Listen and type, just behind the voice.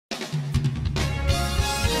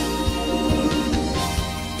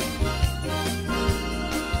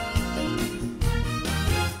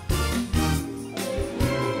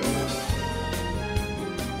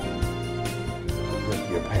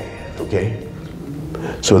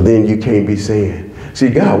So then you can't be saying, see,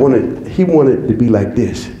 God wanted, he wanted it to be like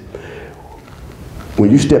this. When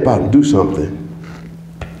you step out and do something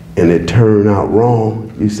and it turned out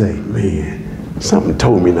wrong, you say, man, something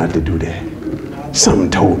told me not to do that. Something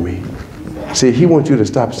told me. See, he wants you to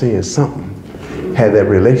stop saying something. Have that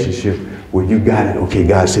relationship where you got it. Okay,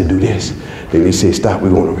 God said do this. Then he said, stop, we're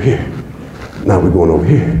going over here. Now we're going over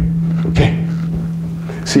here. Okay.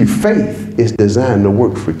 See, faith is designed to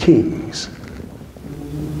work for kings.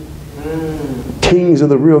 Kings of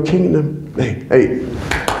the real kingdom. Hey.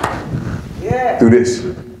 Yeah. Do this.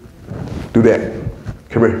 Do that.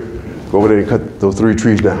 Come here. Go over there and cut those 3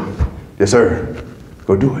 trees down. Yes, sir.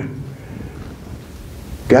 Go do it.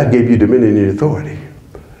 God gave you dominion and authority.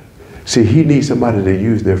 See, he needs somebody to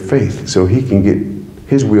use their faith so he can get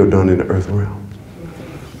his will done in the earth realm.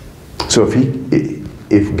 So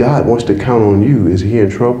if God wants to count on you, is he in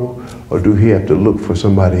trouble, or do he have to look for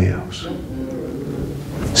somebody else?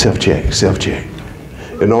 Self-check, self-check.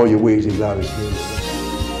 In all your ways, acknowledge him.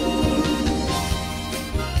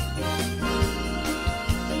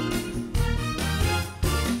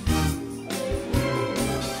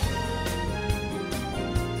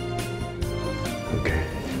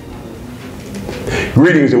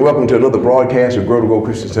 Greetings and welcome to another broadcast of Grow to Go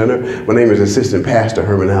Christian Center. My name is Assistant Pastor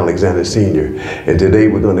Herman Alexander Sr. And today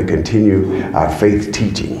we're going to continue our faith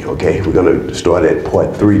teaching, okay? We're going to start at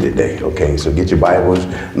part 3 today, okay? So get your Bibles,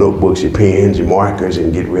 notebooks, your pens, your markers,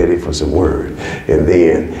 and get ready for some word. And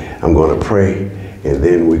then I'm going to pray, and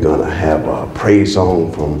then we're going to have a praise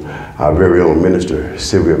song from our very own minister,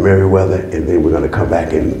 Sylvia Merriweather, and then we're going to come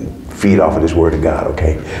back and feed off of this word of God,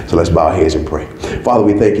 okay? So let's bow our heads and pray. Father,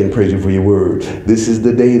 we thank you and praise you for your word. This is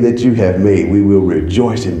the day that you have made. We will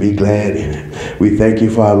rejoice and be glad in it. We thank you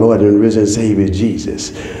for our Lord and risen Savior,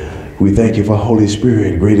 Jesus. We thank you for Holy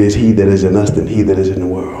Spirit. Greater is he that is in us than he that is in the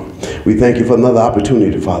world. We thank you for another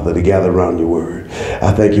opportunity, Father, to gather around your word.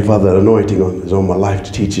 I thank you for the anointing is on my life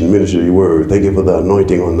to teach and minister your word. Thank you for the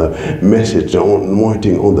anointing on the message, the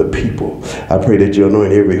anointing on the people. I pray that you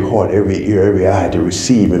anoint every heart, every ear, every eye to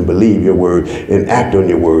receive and believe your word and act on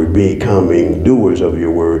your word, becoming doers of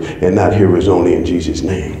your word and not hearers only, in Jesus'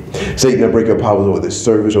 name. Satan, I break your powers over this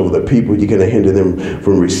service, over the people. You cannot hinder them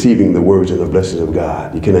from receiving the words and the blessings of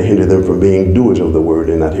God. You cannot hinder them from being doers of the word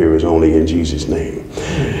and not hearers only, in Jesus' name.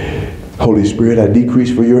 Holy Spirit, I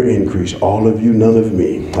decrease for your increase. All of you, none of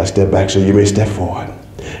me. I step back so you may step forward.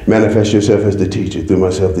 Manifest yourself as the teacher through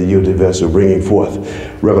myself, the yielded vessel, bringing forth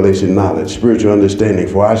revelation, knowledge, spiritual understanding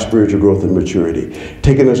for our spiritual growth and maturity,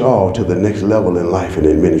 taking us all to the next level in life and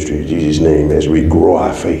in ministry, in Jesus' name, as we grow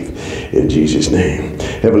our faith, in Jesus' name.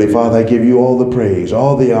 Heavenly Father, I give you all the praise,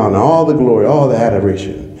 all the honor, all the glory, all the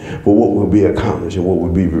adoration for what will be accomplished and what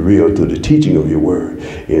will be revealed through the teaching of your word.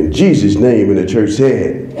 In Jesus' name, and the church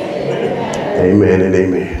said, amen and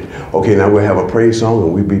amen. Okay, now we'll have a praise song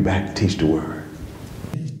and we'll be back to teach the word.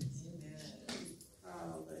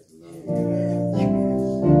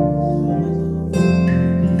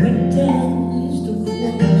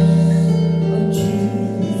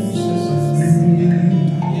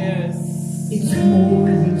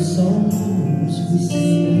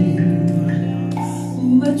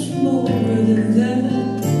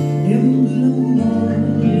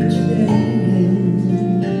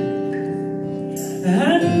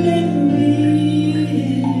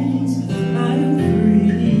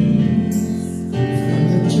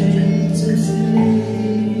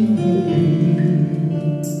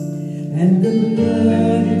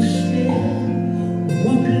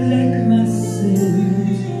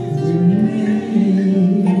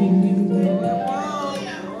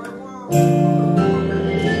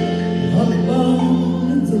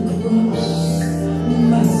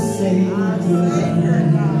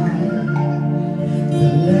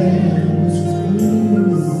 The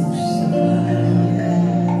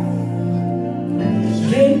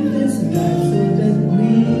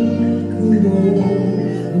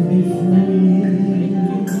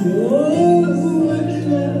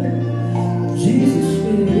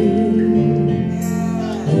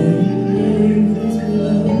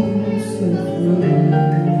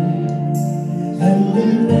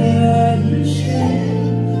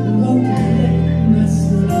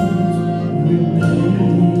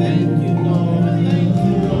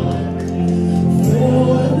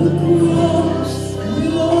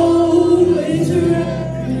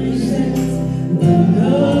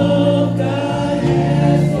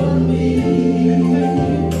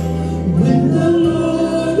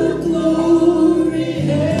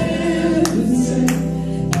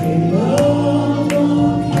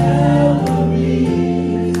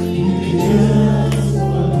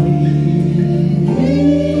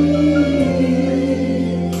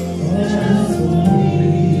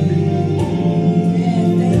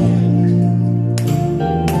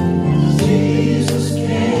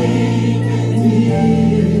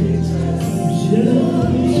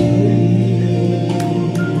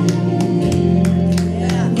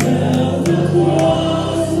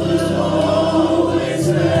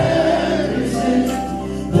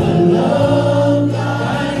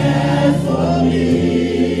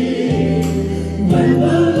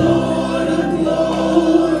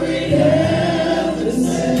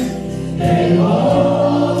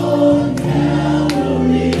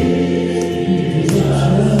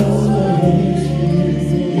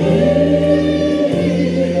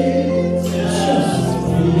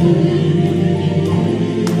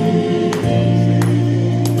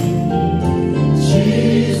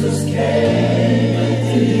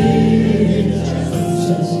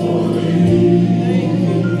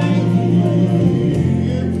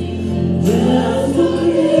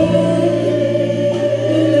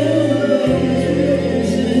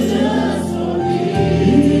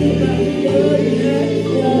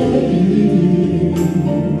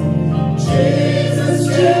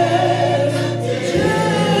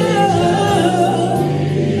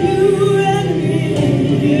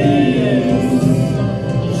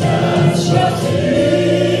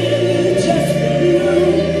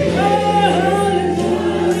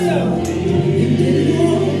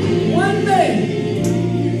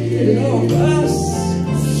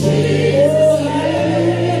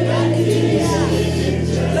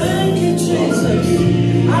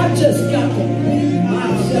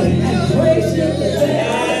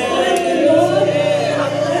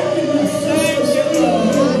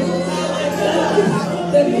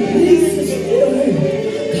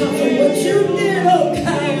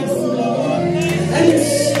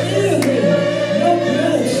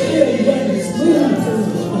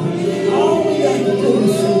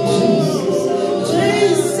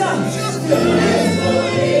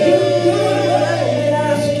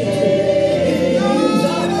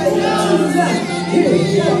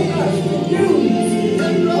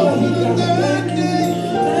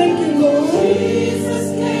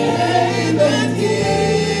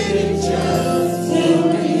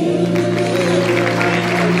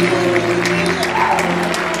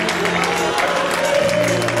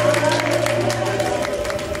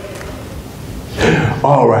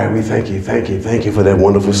All right, we thank you for that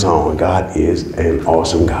wonderful song. God is an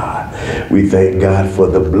awesome God. We thank God for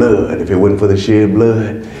the blood. If it wasn't for the shed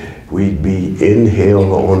blood, we'd be in hell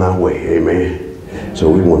or on our way. Amen. So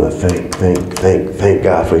we want to thank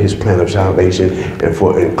God for his plan of salvation and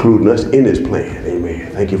for including us in his plan.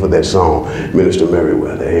 Amen. Thank you for that song, Minister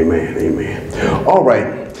Merriweather. Amen. Amen. All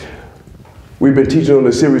right. We've been teaching on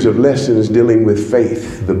a series of lessons dealing with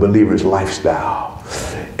faith, the believer's lifestyle.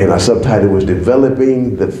 And our subtitle was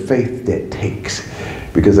Developing the Faith That Takes.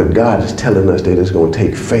 Because if God is telling us that it's going to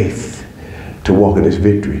take faith to walk in this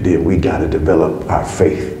victory, then we got to develop our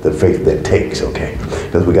faith, the faith that takes, okay?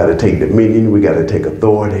 Because we got to take dominion, we got to take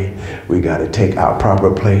authority, we got to take our proper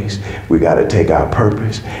place, we got to take our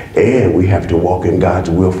purpose, and we have to walk in God's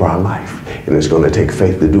will for our life. And it's going to take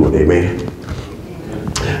faith to do it, amen?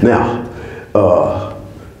 Now,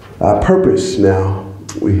 our purpose now,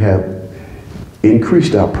 we have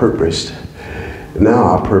increased our purpose. Now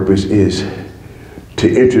our purpose is to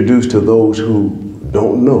introduce to those who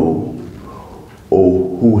don't know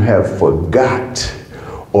or who have forgot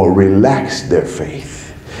or relaxed their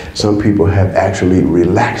faith. Some people have actually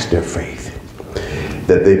relaxed their faith,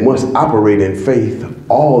 that they must operate in faith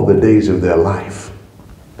all the days of their life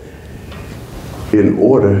in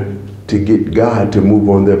order to get God to move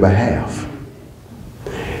on their behalf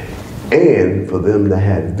and for them to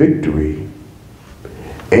have victory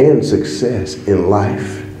and success in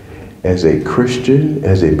life as a Christian,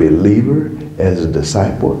 as a believer, as a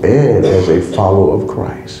disciple, and as a follower of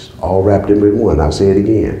Christ, all wrapped in one. I'll say it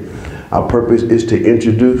again. Our purpose is to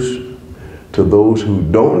introduce to those who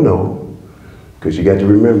don't know, because you got to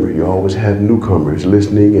remember, you always have newcomers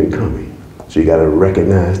listening and coming. So you got to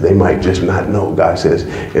recognize they might just not know. God says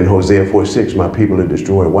in Hosea 4:6, my people are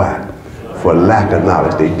destroyed. Why? For lack of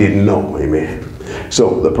knowledge. They didn't know. Amen.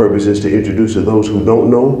 So the purpose is to introduce to those who don't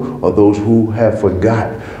know or those who have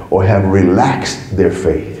forgot or have relaxed their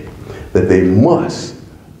faith that they must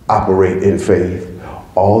operate in faith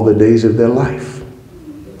all the days of their life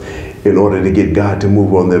in order to get God to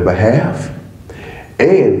move on their behalf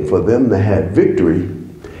and for them to have victory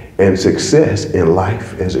and success in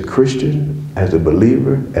life as a Christian, as a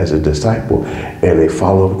believer, as a disciple, and a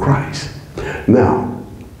follower of Christ. Now,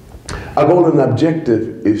 our goal and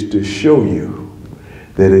objective is to show you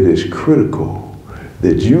that it is critical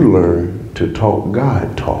that you learn to talk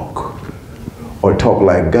God talk or talk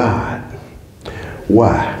like God.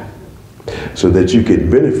 Why? So that you can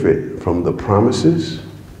benefit from the promises,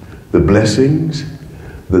 the blessings,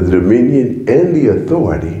 the dominion, and the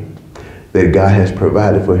authority that God has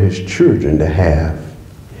provided for his children to have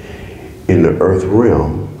in the earth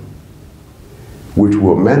realm, which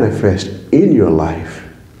will manifest in your life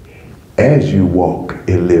as you walk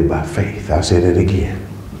and live by faith. I'll say that again.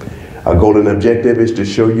 Our goal and objective is to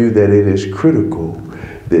show you that it is critical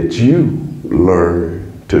that you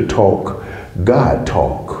learn to talk God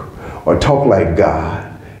talk or talk like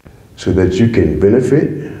God so that you can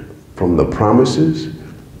benefit from the promises,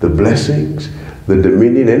 the blessings, the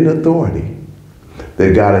dominion and authority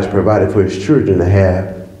that God has provided for his children to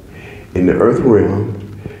have in the earth realm,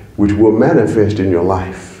 which will manifest in your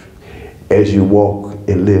life as you walk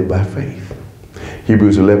and live by faith.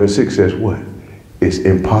 Hebrews 11:6 says what? It's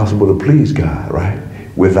impossible to please God, right?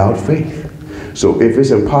 Without faith. So if it's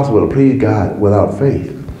impossible to please God without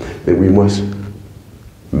faith, then we must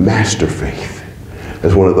master faith.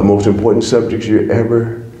 That's one of the most important subjects you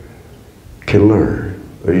ever can learn,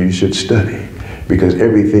 or you should study, because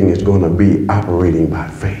everything is going to be operating by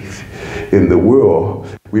faith. In the world,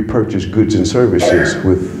 we purchase goods and services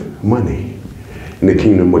with money. In the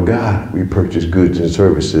kingdom of God, we purchase goods and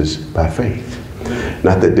services by faith.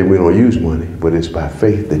 Not that we don't use money, but it's by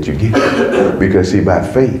faith that you get it. Because see, by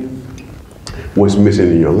faith, what's missing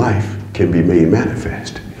in your life can be made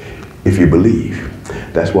manifest if you believe.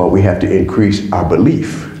 That's why we have to increase our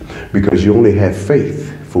belief, because you only have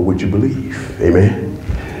faith for what you believe. Amen.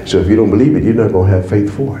 So if you don't believe it, you're not going to have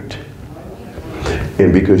faith for it.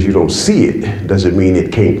 And because you don't see it, doesn't mean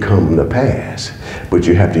it can't come to pass. But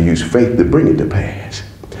you have to use faith to bring it to pass.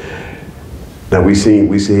 Now we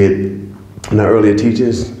said in our earlier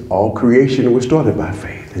teachings, all creation was started by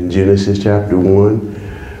faith. In Genesis chapter 1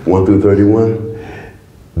 through 31,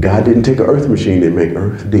 God didn't take an earth machine and make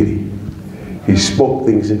earth, did he? He spoke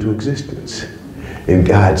things into existence. And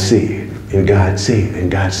God said, and God said, and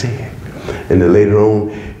God said. And then later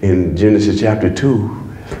on in Genesis chapter 2,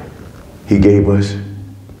 he gave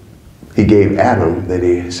Adam, that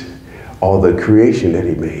is, all the creation that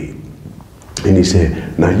he made. And he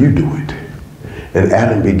said, now you do it. And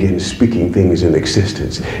Adam began speaking things in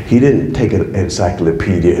existence. He didn't take an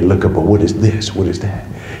encyclopedia and look up, well, what is this? What is that?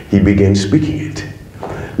 He began speaking it,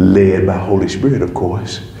 led by Holy Spirit, of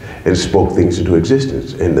course, and spoke things into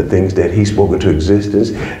existence. And the things that he spoke into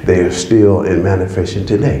existence, they are still in manifestation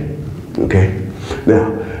today. Okay?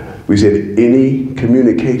 Now, we said any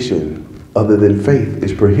communication other than faith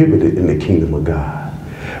is prohibited in the kingdom of God.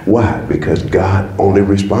 Why? Because God only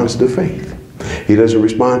responds to faith. He doesn't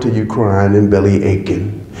respond to you crying and belly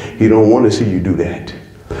aching. He don't want to see you do that.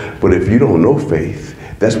 But if you don't know faith,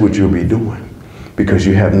 that's what you'll be doing, because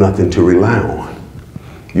you have nothing to rely on.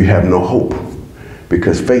 You have no hope,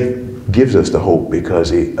 because faith gives us the hope,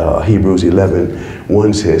 because Hebrews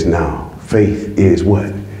 11:1 says, now faith is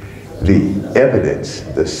what? The evidence,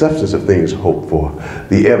 the substance of things hoped for,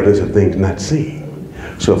 the evidence of things not seen.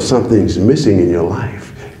 So if something's missing in your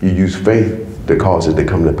life, you use faith to cause it to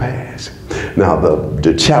come to pass. Now,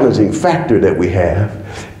 the challenging factor that we have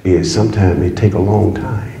is sometimes it takes a long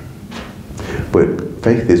time. But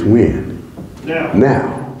faith is when?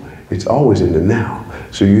 Now. It's always in the now.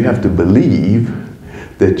 So you have to believe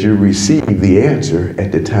that you receive the answer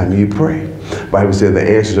at the time you pray. The Bible says the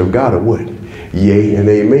answers of God are what? Yea and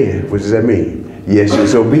amen. What does that mean? Yes, and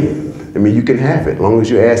so be it. I mean, you can have it. As long as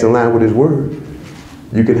you ask in line with his word,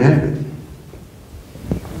 you can have it.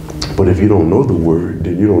 But if you don't know the word,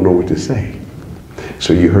 then you don't know what to say.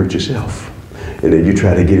 So you hurt yourself. And then you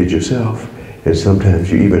try to get it yourself. And sometimes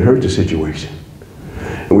you even hurt the situation.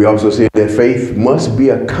 And we also see that faith must be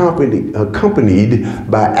accompanied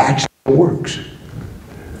by action and works.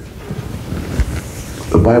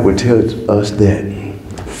 The Bible tells us that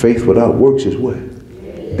faith without works is what?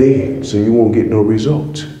 Dead. So you won't get no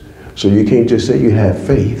results. So you can't just say you have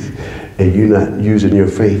faith and you're not using your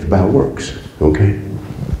faith by works. Okay?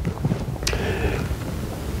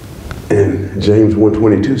 And James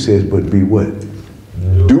 1:22 says, but be what?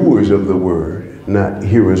 Doers of the word, not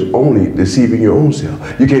hearers only, deceiving your own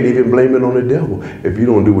self. You can't even blame it on the devil if you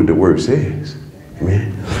don't do what the word says.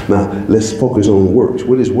 Amen. Now, let's focus on works.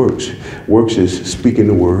 What is works? Works is speaking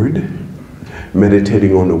the word,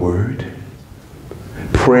 meditating on the word,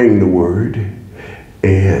 praying the word,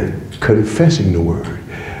 and confessing the word.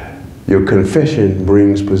 Your confession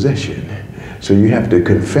brings possession. So you have to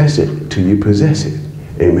confess it till you possess it.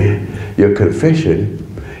 Amen. Your confession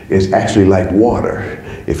is actually like water.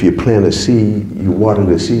 If you plant a seed, you water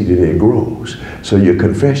the seed and it grows. So your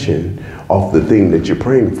confession of the thing that you're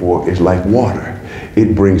praying for is like water.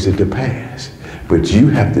 It brings it to pass. But you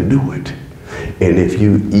have to do it. And if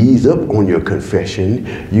you ease up on your confession,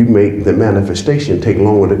 you make the manifestation take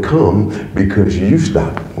longer to come because you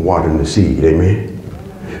stop watering the seed. Amen.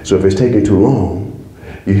 So if it's taking too long,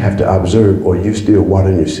 you have to observe, or you still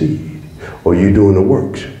watering your seed, or you doing the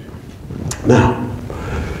works. Now,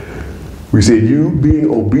 we said you being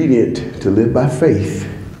obedient to live by faith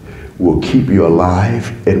will keep you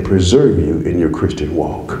alive and preserve you in your Christian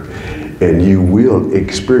walk. And you will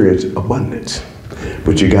experience abundance.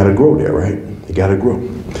 But you got to grow there, right? You got to grow.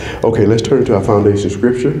 Okay, let's turn to our foundation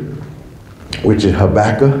scripture, which is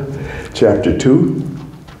Habakkuk chapter 2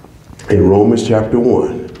 and Romans chapter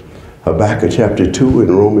 1. Habakkuk chapter 2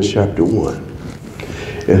 and Romans chapter 1.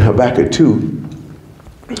 In Habakkuk 2,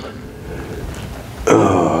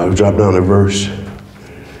 drop down to verse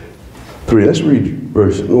 3. Let's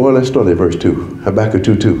start at verse 2. Habakkuk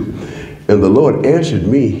 2:2. And the Lord answered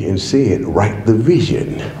me and said, write the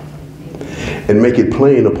vision and make it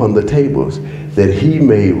plain upon the tables, that he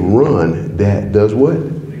may run that does what?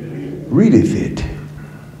 Readeth it.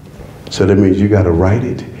 So that means you got to write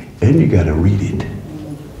it and you got to read it.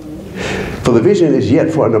 For the vision is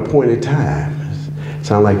yet for an appointed time.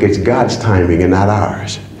 Sound like it's God's timing and not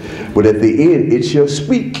ours. But at the end it shall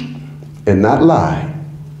speak and not lie.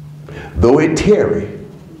 Though it tarry,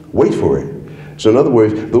 wait for it. So in other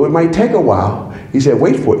words, though it might take a while, he said,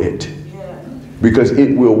 wait for it. Because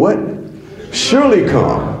it will what? Surely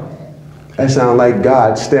come. That sounds like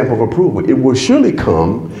God's stamp of approval. It will surely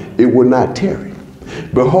come. It will not tarry.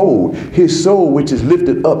 Behold, his soul which is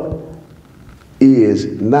lifted up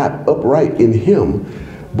is not upright in him,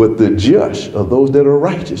 but the just of those that are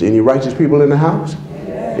righteous. Any righteous people in the house?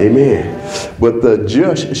 Amen. But the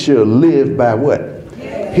just shall live by what?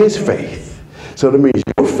 His faith. So that means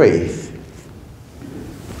your faith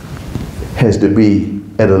has to be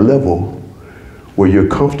at a level where you're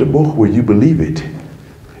comfortable, where you believe it,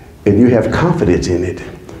 and you have confidence in it.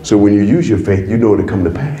 So when you use your faith, you know it'll come to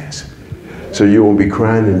pass. So you won't be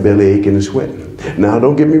crying and belly aching and sweating. Now,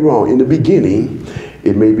 don't get me wrong. In the beginning,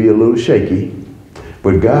 it may be a little shaky,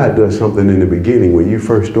 but God does something in the beginning. When you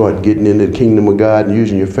first start getting into the kingdom of God and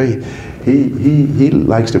using your faith, he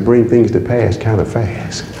likes to bring things to pass kind of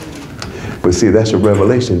fast. But see, that's a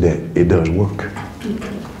revelation that it does work.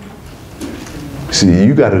 See,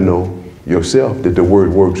 you got to know yourself that the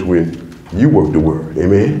word works when you work the word.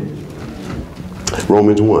 Amen?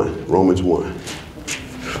 Romans 1.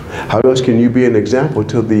 How else can you be an example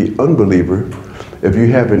to the unbeliever if you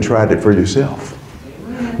haven't tried it for yourself?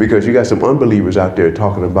 Because you got some unbelievers out there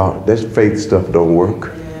talking about that faith stuff don't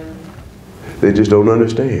work. They just don't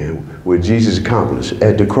understand what Jesus accomplished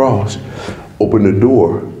at the cross. Opened the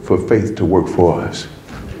door for faith to work for us.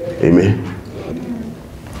 Amen.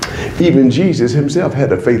 Even Jesus himself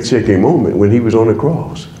had a faith-shaking moment when he was on the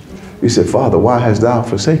cross. He said, Father, why hast thou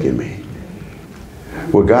forsaken me?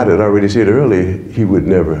 Well, God had already said earlier he would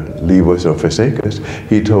never leave us or forsake us.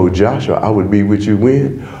 He told Joshua, I would be with you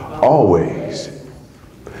when? Always.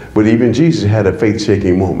 But even Jesus had a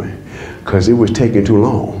faith-shaking moment because it was taking too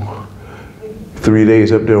long. 3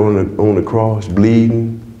 days up there on the cross,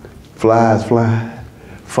 bleeding, flies flying.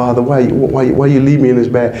 Father, why you leave me in this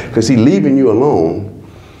bad? Because he leaving you alone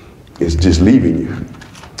is just leaving you.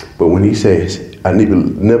 But when he says, I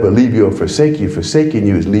never leave you or forsake you, forsaking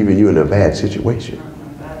you is leaving you in a bad situation.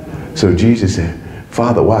 So Jesus said,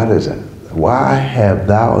 Father, why have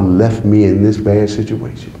thou left me in this bad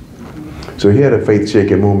situation? So he had a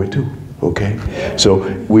faith-shaking moment too, okay? So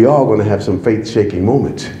we all going to have some faith-shaking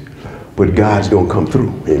moments, but God's going to come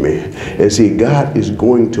through, amen? And see, God is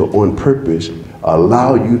going to, on purpose,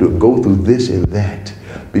 allow you to go through this and that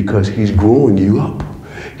because he's growing you up.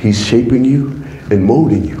 He's shaping you and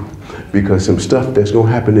molding you because some stuff that's going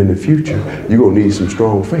to happen in the future, you're going to need some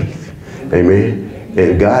strong faith, amen?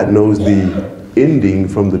 And God knows the ending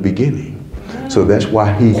from the beginning. So that's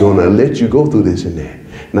why he's going to let you go through this and that.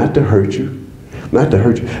 Not to hurt you. Not to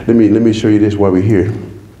hurt you. Let me show you this while we're here.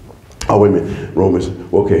 Oh, wait a minute. Romans.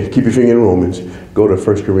 Okay, keep your finger in Romans. Go to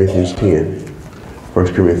 1 Corinthians 10.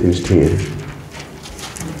 1 Corinthians 10.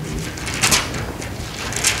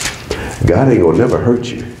 God ain't going to never hurt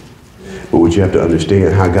you. But what you have to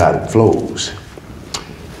understand how God flows.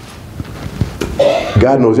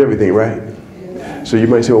 God knows everything, right? So you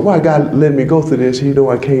might say, well, why God let me go through this? He know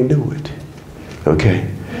I can't do it. Okay.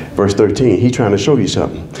 Verse 13, he's trying to show you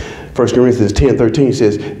something. 1 Corinthians 10:13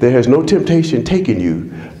 says, there has no temptation taken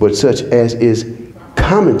you, but such as is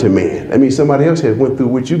common to man. That means somebody else has went through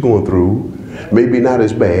what you're going through. Maybe not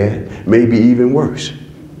as bad, maybe even worse.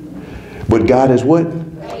 But God is what?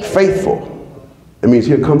 Faithful. That means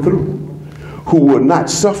he'll come through. Who will not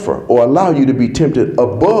suffer or allow you to be tempted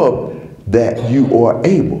above that you are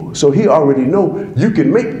able. So he already know you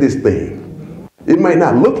can make this thing. It might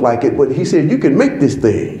not look like it, but he said, you can make this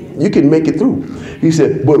thing. You can make it through. He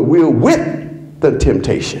said, but we'll with the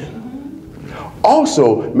temptation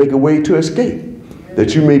also make a way to escape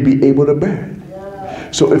that you may be able to bear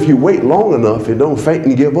it. So if you wait long enough and don't faint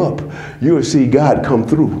and give up, you'll see God come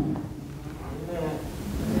through.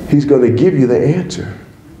 He's going to give you the answer.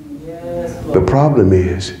 The problem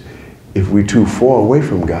is, if we're too far away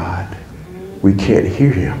from God, we can't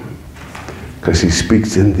hear him because he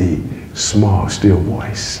speaks in the small, still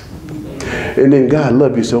voice. And then God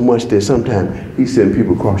loves you so much that sometimes he sends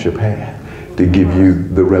people across your path to give you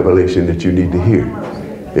the revelation that you need to hear.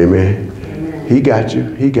 Amen. He got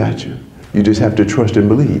you. He got you. You just have to trust and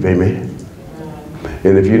believe. Amen.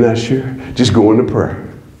 And if you're not sure, just go into prayer.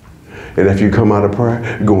 And if you come out of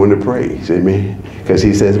prayer, go into praise. Amen. Because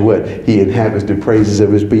he says what? He inhabits the praises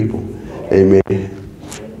of his people. Amen.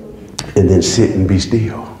 And then sit and be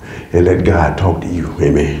still and let God talk to you.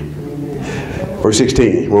 Amen. Verse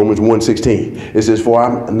 16, Romans 1:16. It says, for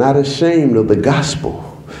I'm not ashamed of the gospel.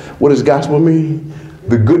 What does gospel mean?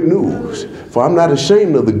 The good news. For I'm not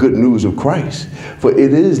ashamed of the good news of Christ. For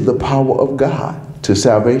it is the power of God to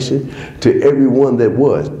salvation to everyone that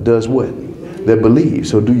does what? That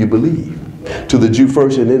believes. So do you believe? To the Jew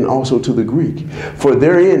first and then also to the Greek. For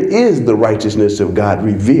therein is the righteousness of God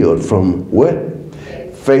revealed from what?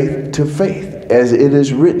 Faith to faith. As it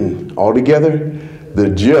is written, altogether,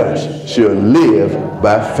 the just shall live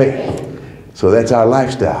by faith. So that's our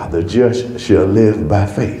lifestyle. The just shall live by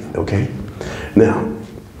faith. Okay? Now,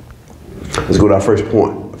 let's go to our first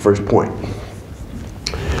point. First point.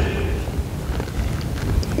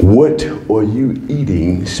 What are you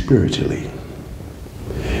eating spiritually?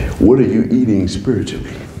 What are you eating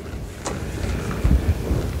spiritually?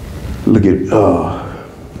 Look at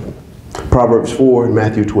Proverbs 4 and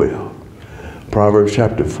Matthew 12. Proverbs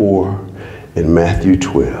chapter 4 and Matthew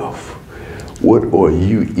 12. What are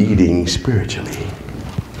you eating spiritually?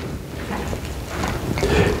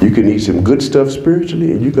 You can eat some good stuff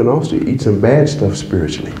spiritually, and you can also eat some bad stuff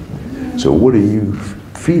spiritually. So what are you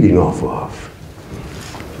feeding off of?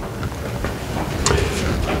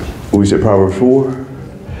 We said Proverbs 4.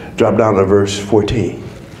 Drop down to verse 14.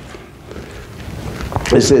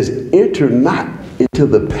 It says, enter not into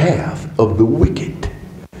the path of the wicked,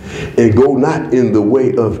 and go not in the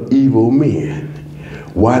way of evil men.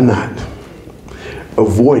 Why not?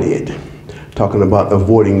 Avoid it. Talking about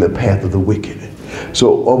avoiding the path of the wicked.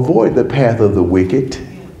 So avoid the path of the wicked.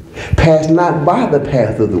 Pass not by the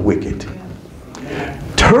path of the wicked.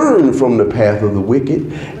 Turn from the path of the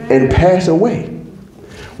wicked and pass away.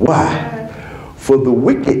 Why? For the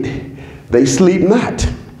wicked, they sleep not,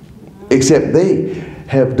 except they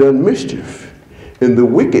have done mischief. And the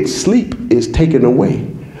wicked sleep is taken away,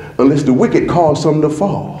 unless the wicked cause some to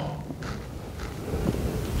fall.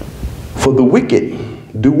 For the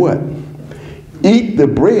wicked do what? Eat the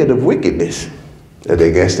bread of wickedness. And I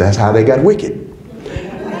guess that's how they got wicked.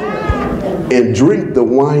 And drink the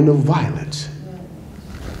wine of violence.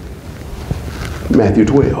 Matthew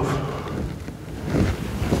 12.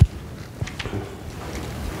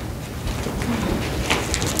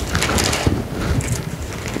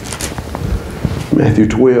 Matthew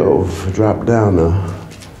 12, drop down to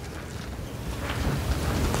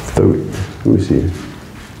 30. Let me see.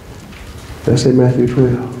 Did I say Matthew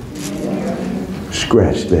 12?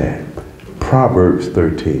 Scratch that. Proverbs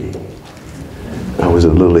 13. I was a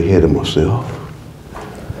little ahead of myself.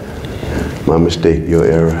 My mistake, your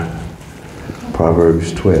error.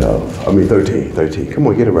 Proverbs 13. 13. Come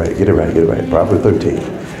on, get it right, get it right, get it right. Proverbs 13.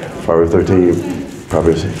 Proverbs 13.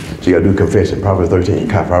 Proverbs, so you got to do confession. Proverbs 13.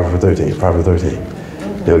 Proverbs 13. Proverbs 13.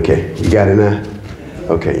 Okay, you got it now?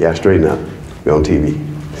 Okay, y'all straighten up. We're on TV.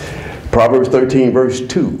 Proverbs 13, verse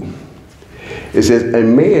 2. It says, a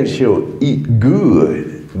man shall eat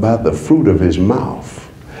good by the fruit of his mouth,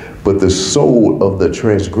 but the soul of the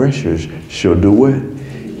transgressors shall do what?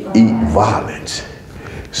 Eat violence.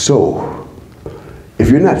 So, if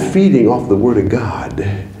you're not feeding off the word of God,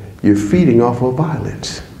 you're feeding off of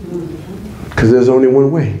violence. Because there's only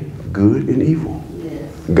one way, good and evil.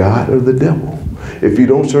 God or the devil. If you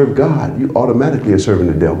don't serve God, you automatically are serving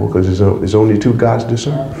the devil, because there's only two gods to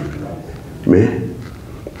serve. Man.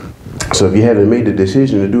 So if you haven't made the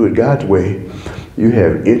decision to do it God's way, you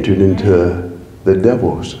have entered into the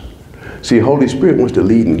devil's. See, Holy Spirit wants to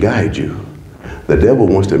lead and guide you. The devil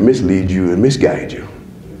wants to mislead you and misguide you.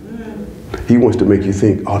 He wants to make you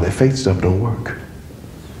think, oh, that faith stuff don't work.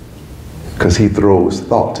 Because he throws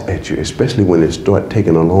thoughts at you, especially when it starts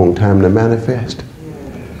taking a long time to manifest.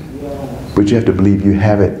 But you have to believe you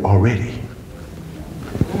have it already.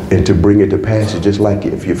 And to bring it to pass is just like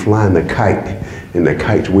if you're flying a kite and the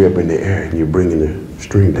kite's way up in the air and you're bringing the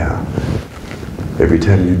string down. Every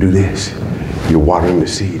time you do this, you're watering the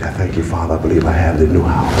seed. I thank you, Father. I believe I have the new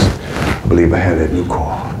house. I believe I have that new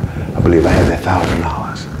car. I believe I have that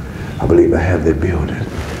 $1,000. I believe I have that building.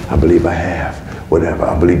 I believe I have whatever.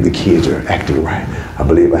 I believe the kids are acting right. I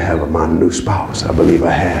believe I have my new spouse. I believe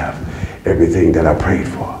I have everything that I prayed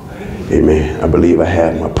for. Amen. I believe I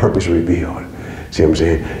have my purpose revealed. See what I'm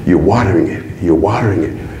saying? You're watering it. You're watering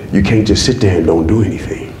it. You can't just sit there and don't do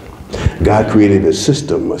anything. God created a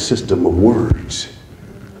system of words.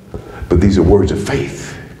 But these are words of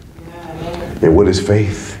faith. And what is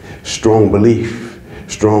faith? Strong belief,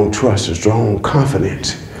 strong trust, and strong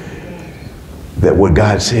confidence that what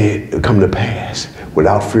God said will come to pass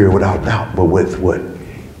without fear, without doubt, but with what?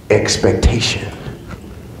 Expectation.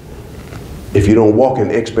 If you don't walk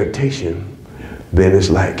in expectation, then it's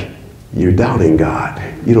like you're doubting God.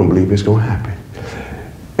 You don't believe it's going to happen.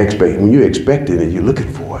 When you're expecting it, you're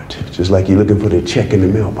looking for it. Just like you're looking for the check in the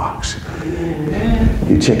mailbox.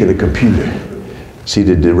 You're checking the computer. See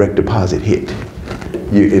the direct deposit hit.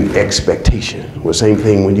 You're in expectation. Well, same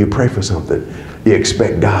thing when you pray for something. You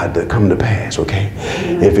expect God to come to pass, okay?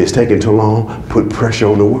 If it's taking too long, put pressure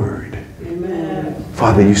on the word. Amen.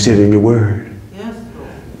 Father, you said in your word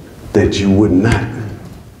that you would not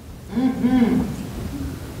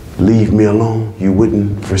leave me alone. You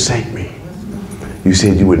wouldn't forsake me. You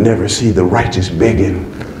said you would never see the righteous begging,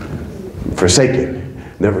 forsaken,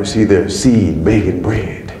 never see their seed begging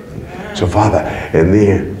bread. So Father, and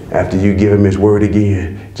then after you give him his word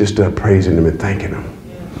again, just start praising him and thanking him.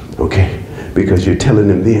 Okay? Because you're telling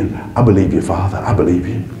him then, I believe you, Father. I believe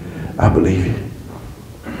you. I believe you.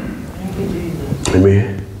 Thank you, Jesus.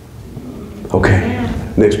 Amen.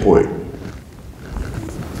 Okay. Next point.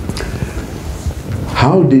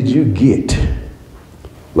 How did you get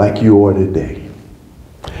like you are today?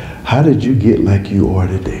 How did you get like you are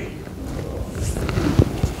today?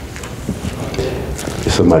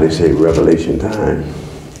 Somebody say revelation time.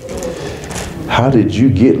 How did you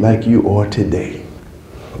get like you are today?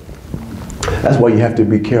 That's why you have to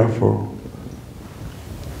be careful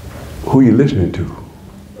who you're listening to.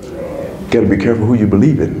 You got to be careful who you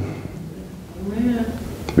believe in.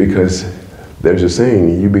 Because there's a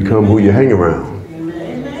saying, you become who you hang around.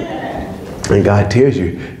 And God tells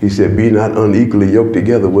you, he said, be not unequally yoked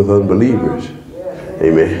together with unbelievers.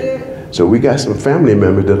 Amen. So we got some family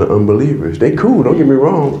members that are unbelievers. They cool, don't get me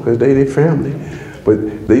wrong, because they family.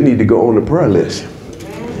 But they need to go on the prayer list,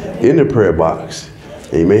 in the prayer box.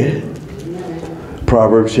 Amen.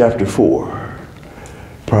 Proverbs chapter 4.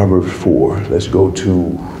 Proverbs 4. Let's go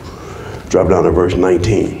to, drop down to verse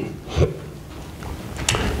 19.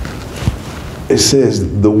 It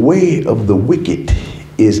says, the way of the wicked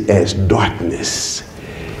is as darkness.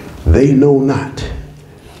 They know not,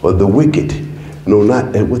 or the wicked know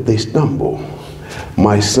not at what they stumble.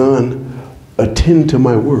 My son, attend to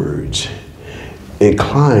my words.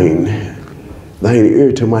 Incline thine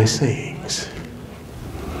ear to my sayings.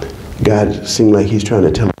 God seemed like he's trying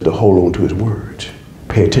to tell us to hold on to his words.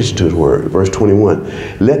 Pay attention to his word. Verse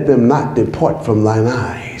 21. Let them not depart from thine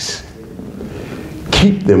eyes.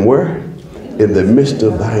 Keep them where? In the midst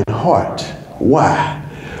of thine heart. Why?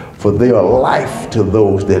 For they are life to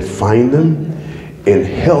those that find them, and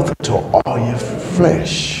health to all your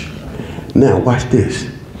flesh. Now, watch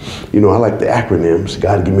this. You know, I like the acronyms.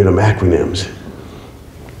 God give me them acronyms.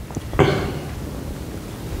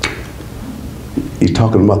 He's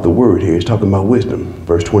talking about the word here. He's talking about wisdom.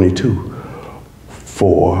 Verse 22.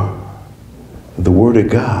 For the word of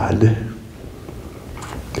God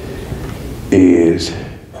is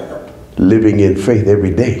living in faith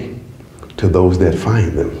every day to those that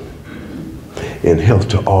find them, and health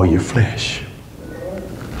to all your flesh.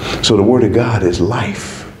 So the word of God is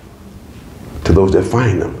life to those that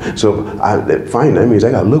find them. So that find them means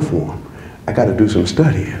I got to look for them. I got to do some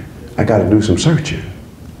studying. I got to do some searching.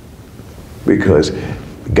 Because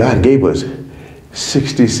God gave us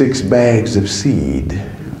 66 bags of seed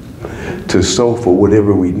to sow for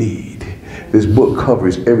whatever we need. This book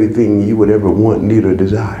covers everything you would ever want, need, or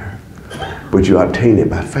desire. But you obtain it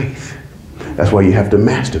by faith. That's why you have to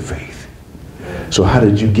master faith. So how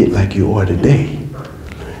did you get like you are today?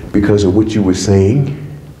 Because of what you were saying,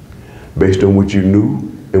 based on what you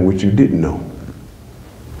knew and what you didn't know.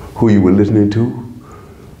 Who you were listening to,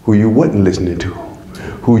 who you wasn't listening to,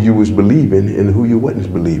 who you was believing and who you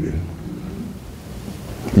wasn't believing.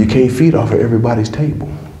 You can't feed off of everybody's table.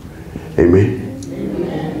 Amen?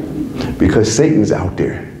 Amen. Because Satan's out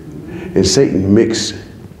there, and Satan mixed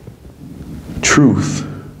truth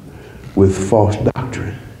with false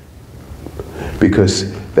doctrine.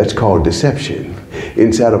 Because that's called deception.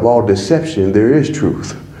 Inside of all deception, there is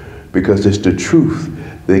truth. Because it's the truth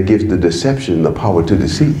that gives the deception the power to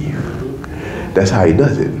deceive. That's how he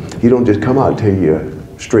does it. He don't just come out and tell you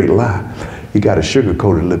a straight lie. He got to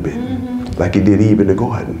sugarcoat it a little bit. Like he did Eve in the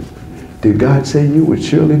garden. Did God say you would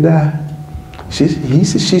surely die? She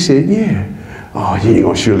said, yeah. Oh, you ain't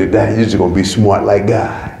going to surely die. You're just going to be smart like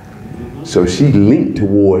God. So she leaned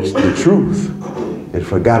towards the truth and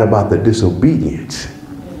forgot about the disobedience.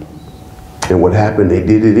 And what happened, they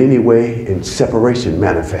did it anyway, and separation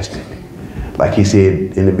manifested. Like he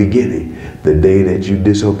said in the beginning, the day that you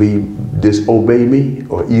disobey me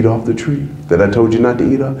or eat off the tree that I told you not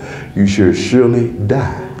to eat off, you should surely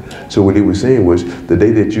die. So what he was saying was, the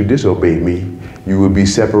day that you disobey me, you will be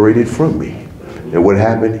separated from me. And what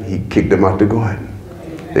happened? He kicked them out the garden.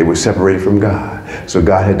 They were separated from God. So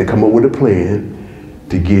God had to come up with a plan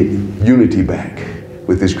to get unity back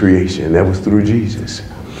with his creation. That was through Jesus.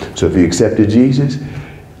 So if you accepted Jesus,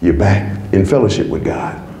 you're back in fellowship with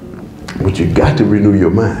God. But you got to renew your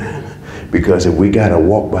mind, because if we got to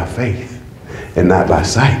walk by faith and not by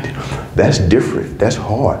sight, that's different. That's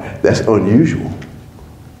hard. That's unusual.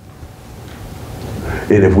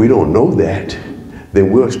 And if we don't know that,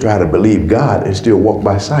 then we'll try to believe God and still walk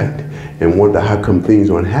by sight and wonder how come things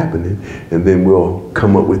aren't happening. And then we'll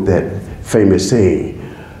come up with that famous saying,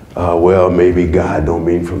 well, maybe God don't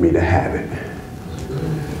mean for me to have it.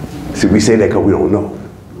 See, we say that because we don't know.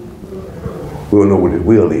 We don't know what his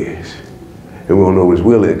will is. And we don't know what his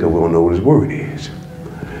will is because we don't know what his word is.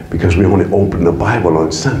 Because we only open the Bible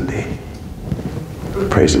on Sunday.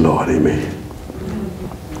 Praise the Lord, amen.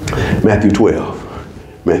 Matthew 12.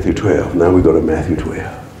 Matthew 12. Now we go to Matthew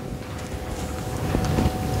 12.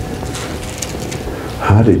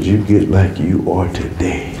 How did you get like you are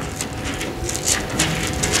today?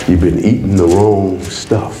 You've been eating the wrong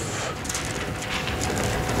stuff.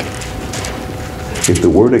 If the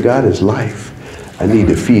Word of God is life, I need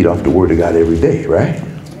to feed off the Word of God every day, right?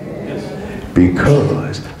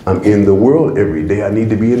 Because I'm in the world every day, I need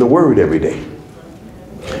to be in the Word every day.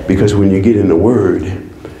 Because when you get in the Word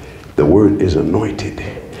is anointed,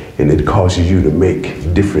 and it causes you to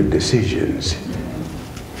make different decisions.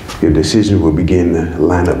 Your decisions will begin to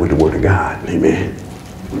line up with the Word of God, amen.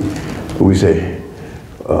 We say,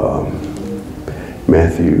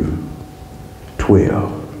 Matthew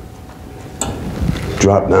 12.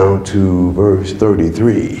 Drop down to verse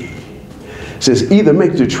 33. It says, either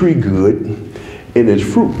make the tree good and its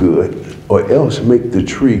fruit good, or else make the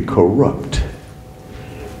tree corrupt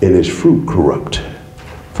and its fruit corrupt.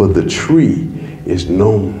 For the tree is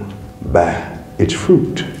known by its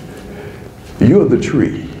fruit. You're the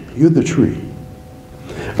tree. You're the tree.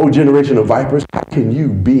 O generation of vipers, how can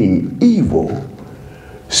you, being evil,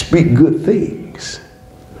 speak good things?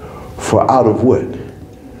 For out of what?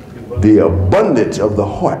 The abundance of the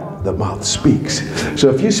heart, the mouth speaks. So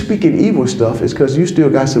if you're speaking evil stuff, it's because you still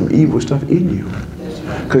got some evil stuff in you.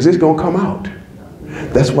 Because it's going to come out.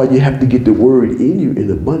 That's why you have to get the word in you in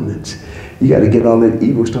abundance. You got to get all that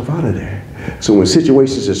evil stuff out of there. So when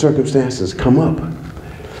situations and circumstances come up,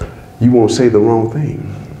 you won't say the wrong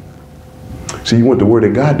thing. So you want the Word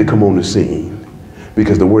of God to come on the scene,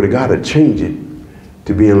 because the Word of God will change it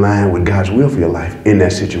to be in line with God's will for your life in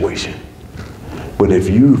that situation. But if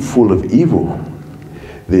you're full of evil,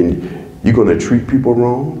 then you're going to treat people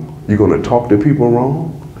wrong, you're going to talk to people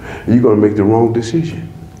wrong, and you're going to make the wrong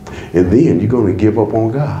decision. And then you're going to give up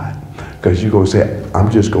on God, because you're going to say, I'm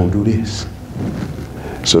just going to do this.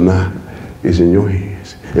 So now it's in your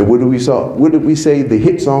hands. And what did we say the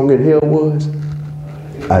hit song in hell was?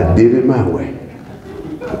 I did it my way.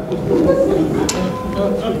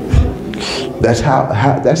 That's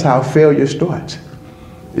how failure starts.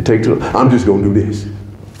 It takes, I'm just going to do this.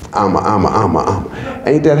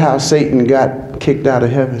 Ain't that how Satan got kicked out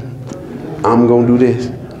of heaven? I'm going to do this.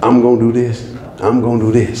 I'm going to do this. I'm going to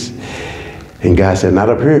do this. And God said, not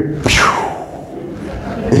up here.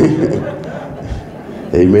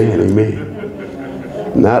 Amen,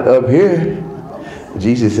 amen. Not up here.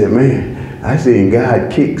 Jesus said, man, I seen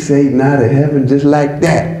God kick Satan out of heaven just like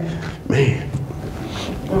that. Man.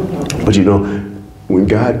 But you know, when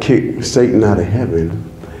God kicked Satan out of heaven,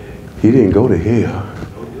 he didn't go to hell.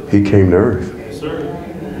 He came to earth.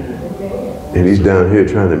 And he's down here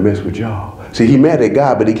trying to mess with y'all. See, he mad at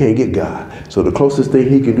God, but he can't get God. So the closest thing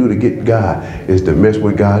he can do to get God is to mess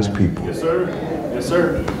with God's people. Yes, sir. Yes,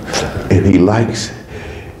 sir. And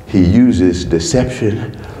he uses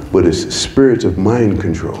deception, but it's spirits of mind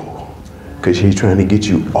control, because he's trying to get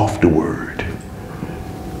you off the word.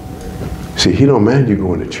 See, he don't mind you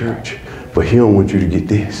going to church, but he don't want you to get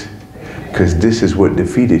this, because this is what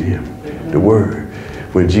defeated him, the word.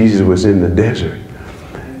 When Jesus was in the desert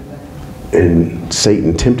and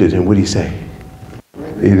Satan tempted him, what did he say?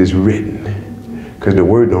 It is written, because the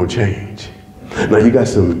word don't change. Now you got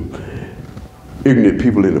some ignorant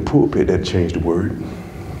people in the pulpit that change the word.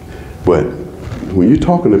 But when you're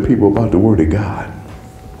talking to people about the Word of God,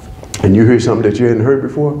 and you hear something that you hadn't heard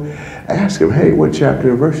before, ask them, hey, what chapter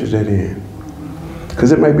and verse is that in?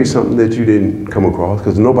 Because it might be something that you didn't come across,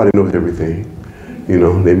 because nobody knows everything. You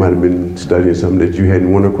know, they might have been studying something that you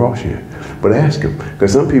hadn't run across yet. But ask them,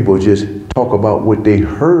 because some people just talk about what they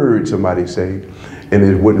heard somebody say, and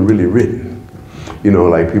it wasn't really written. You know,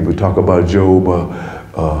 like people talk about Job,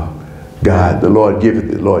 God, the Lord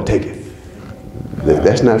giveth, the Lord taketh.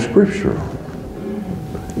 That's not scriptural.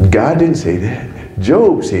 God didn't say that.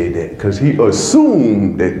 Job said that because he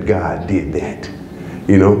assumed that God did that.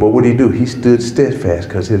 You know, but what did he do? He stood steadfast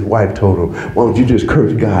because his wife told him, why don't you just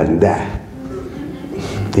curse God and die?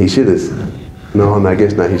 He should have, no, I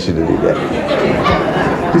guess not, he shouldn't have did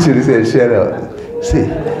that. He should have said, shut up.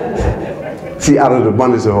 See, out of the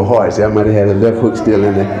abundance of her heart, see, I might have had a left hook still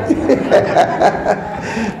in there.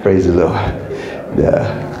 Praise the Lord.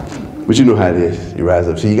 Yeah. But you know how it is. You rise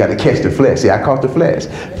up. See, you got to catch the flesh. See, I caught the flesh.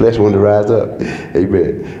 Flesh wanted to rise up.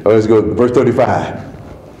 Amen. Oh, let's go. Verse 35.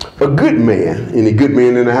 A good man, any good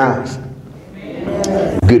men in the house?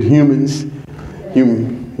 Good humans,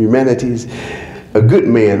 humanities. A good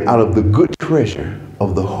man out of the good treasure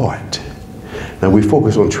of the heart. Now we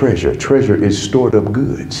focus on treasure. Treasure is stored up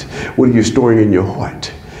goods. What are you storing in your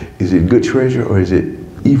heart? Is it good treasure or is it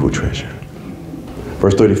evil treasure?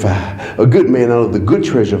 Verse 35, a good man out of the good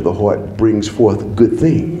treasure of the heart brings forth good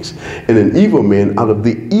things, and an evil man out of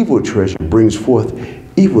the evil treasure brings forth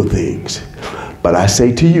evil things. But I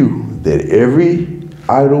say to you that every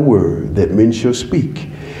idle word that men shall speak,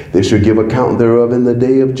 they shall give account thereof in the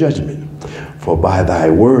day of judgment. For by thy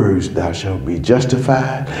words thou shalt be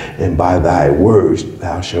justified, and by thy words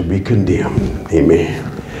thou shalt be condemned.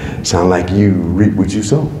 Amen. Sound like you reap what you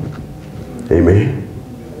sow. Amen.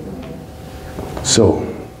 So,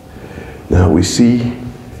 now we see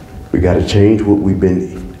we got to change what we've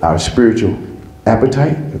been, our spiritual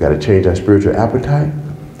appetite. We got to change our spiritual appetite.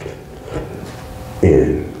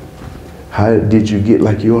 And how did you get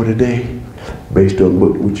like you are today? Based on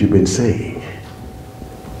what you've been saying.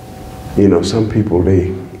 You know, some people,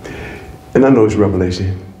 and I know it's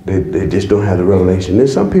revelation, they just don't have the revelation.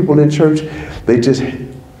 There's some people in church,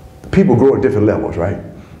 people grow at different levels, right?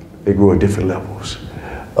 They grow at different levels.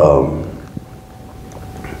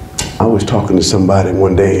 I was talking to somebody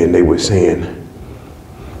one day and they were saying,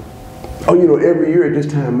 oh, you know, every year at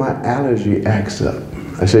this time my allergy acts up.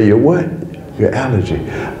 I said, your what? Your allergy.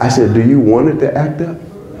 I said, do you want it to act up?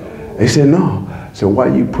 They said, no. So why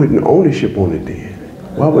are you putting ownership on it then?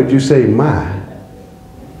 Why would you say my?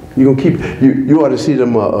 You're gonna keep, you ought to see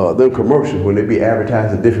them commercials when they be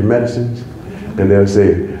advertising different medicines and they'll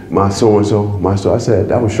say, my so-and-so, my so. I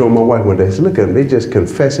said, I was showing my wife one day, I said, look at them, they just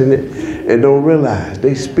confessing it and don't realize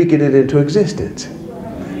they speaking it into existence.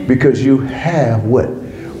 Because you have what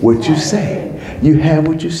you say. You have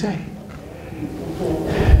what you say.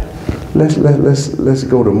 Let's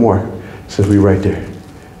go to Mark, since we're right there.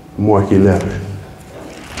 Mark 11.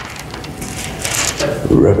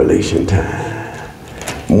 Revelation time.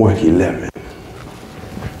 Mark 11.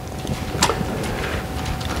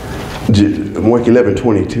 Mark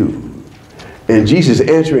 11:22. And Jesus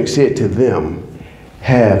answering said to them,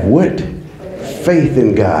 have what? Faith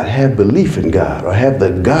in God, have belief in God, or have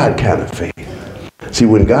the God kind of faith. See,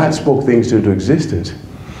 when God spoke things into existence,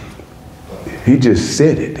 he just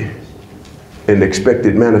said it and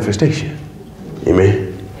expected manifestation.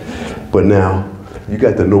 Amen. But now you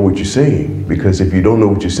got to know what you're saying, because if you don't know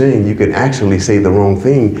what you're saying, you can actually say the wrong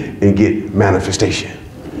thing and get manifestation.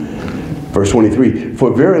 Verse 23,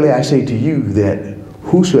 for verily I say to you that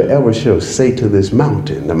whosoever shall say to this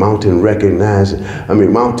mountain, the mountain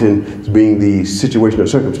mountain being the situation or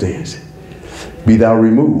circumstance, be thou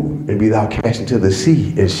removed and be thou cast into the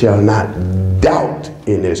sea, and shall not doubt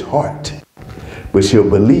in his heart, but shall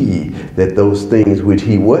believe that those things which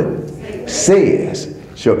he what? Says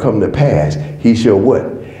shall come to pass. He shall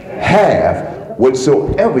what? Have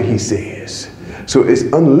whatsoever he says. So it's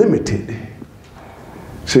unlimited.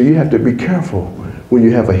 So you have to be careful when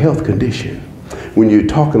you have a health condition. When you're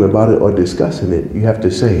talking about it or discussing it, you have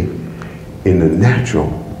to say, in the natural,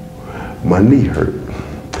 my knee hurt.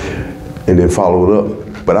 And then follow it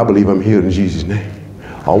up. But I believe I'm healed in Jesus' name.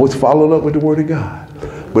 Always follow it up with the word of God.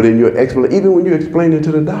 But in your explanation, even when you explain it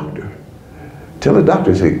to the doctor, tell the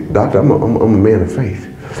doctor, say, doctor, I'm a man of faith.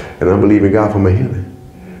 And I believe in God for my healing.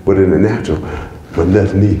 But in the natural, my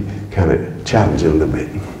left knee kind of challenging a little bit.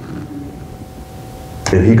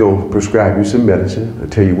 And he gonna prescribe you some medicine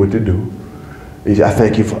and tell you what to do. He said, I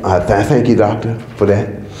thank you, doctor, for that.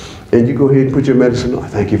 And you go ahead and put your medicine on. I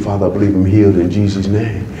thank you, Father, I believe I'm healed in Jesus'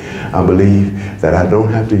 name. I believe that I don't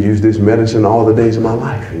have to use this medicine all the days of my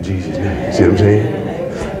life in Jesus' name. See what I'm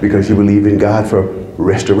saying? Because you believe in God for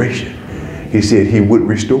restoration. He said he would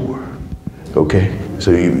restore. Okay?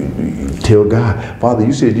 So you tell God, Father,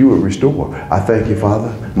 you said you would restore. I thank you,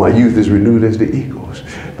 Father. My youth is renewed as the eagles.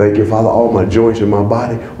 Thank you, Father. All my joints in my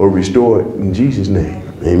body are restored in Jesus' name.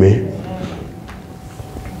 Amen.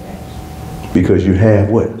 Because you have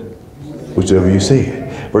what? Whichever you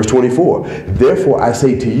said. Verse 24. Therefore I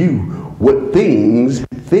say to you, what things,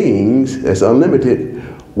 that's unlimited,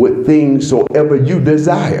 what things soever you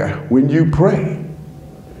desire when you pray,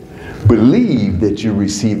 believe that you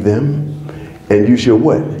receive them, and you shall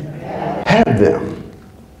what? Have them.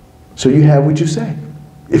 So you have what you say,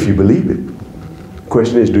 if you believe it.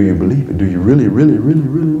 Question is, do you believe it? Do you really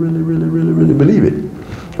believe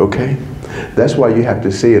it? Okay? That's why you have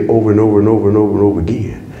to say it over and over and over and over and over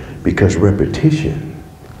again, because repetition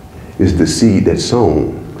is the seed that's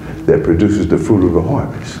sown that produces the fruit of the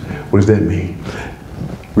harvest. What does that mean?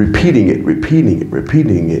 Repeating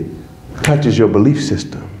it touches your belief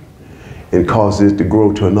system and causes it to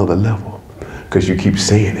grow to another level, because you keep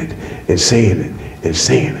saying it and saying it and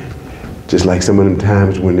saying it. Just like some of them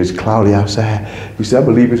times when it's cloudy outside, you say, I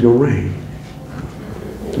believe it's going to rain.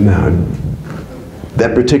 Now,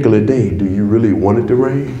 that particular day, do you really want it to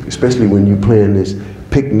rain? Especially when you plan this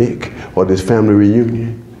picnic or this family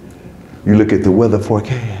reunion. You look at the weather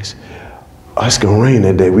forecast. Oh, it's going to rain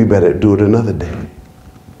that day. We better do it another day.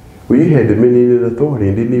 Well, you had dominion and authority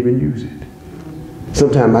and didn't even use it.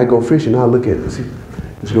 Sometimes I go fishing, I'll look at it and see,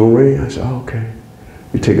 it's going to rain. I say, oh, okay.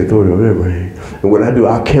 You take authority over that rain. And what I do,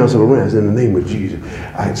 I'll cancel the rain. I say, in the name of Jesus.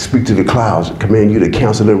 I speak to the clouds, command you to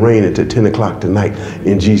cancel the rain until 10 o'clock tonight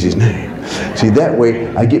in Jesus' name. See, that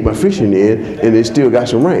way I get my fishing in and it still got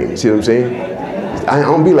some rain. See what I'm saying? I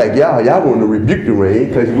don't be like, y'all want to rebuke the rain,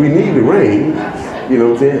 because we need the rain. You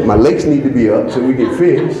know what I'm saying? My lakes need to be up so we can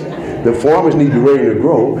fish. The farmers need the rain to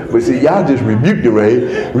grow. But see, y'all just rebuke the rain.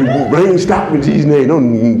 Rain, stop in Jesus' name.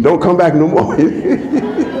 Don't come back no more.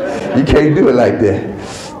 You can't do it like that.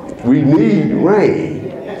 We need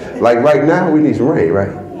rain. Like right now, we need some rain,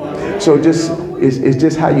 right? So it's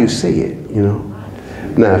just how you say it, you know.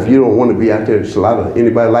 Now, if you don't want to be out there,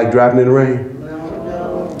 anybody like driving in the rain?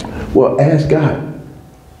 Well, ask God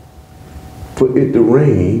for it to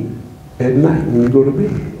rain at night when you go to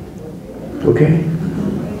bed. Okay?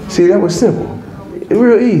 See, that was simple. It's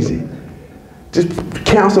real easy. Just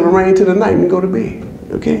cancel the rain to the night and go to bed.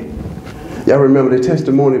 Okay? Y'all remember the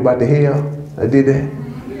testimony about the hail? I did that.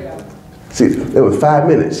 See, it was 5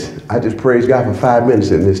 minutes. I just praised God for 5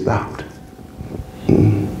 minutes and it stopped.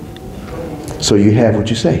 So you have what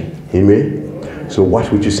you say. Amen? So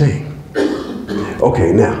watch what you're saying.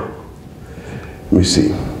 Okay, now, let me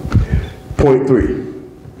see. Point 3.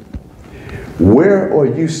 Where are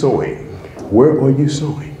you sowing? Where are you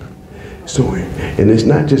sowing? Sowing. And it's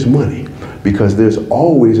not just money, because there's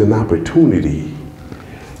always an opportunity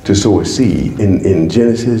to sow a seed. In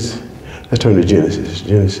Genesis, let's turn to Genesis.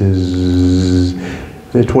 Genesis, is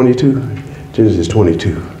that 22? Genesis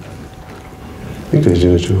 22. I think that's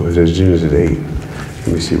Genesis 2, or that's Genesis 8. Let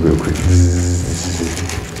me see real quick.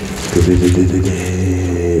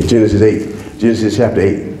 Genesis 8. Genesis chapter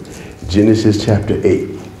 8. Genesis chapter 8.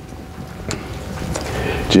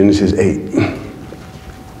 Genesis 8.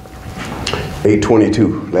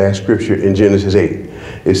 8:22, last scripture in Genesis 8.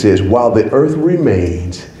 It says, while the earth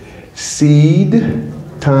remains, seed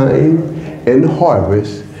time and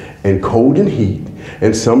harvest, and cold and heat,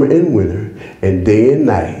 and summer and winter, and day and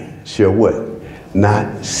night shall what?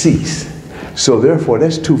 Not cease. So therefore,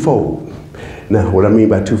 that's twofold. Now, what I mean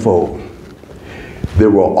by twofold, there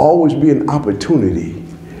will always be an opportunity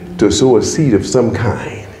to sow a seed of some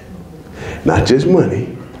kind. Not just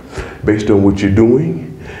money, based on what you're doing,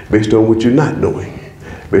 based on what you're not doing,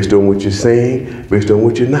 based on what you're saying, based on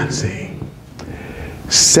what you're not saying.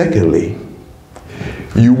 Secondly,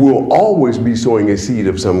 you will always be sowing a seed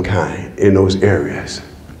of some kind in those areas.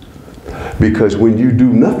 Because when you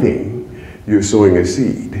do nothing, you're sowing a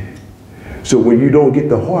seed. So when you don't get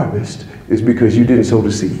the harvest, it's because you didn't sow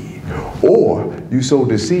the seed. Or you sowed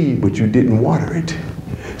the seed, but you didn't water it.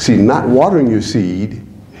 See, not watering your seed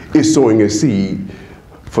is sowing a seed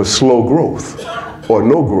for slow growth or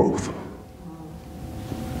no growth.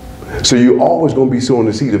 So you're always going to be sowing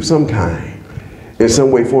a seed of some kind, in some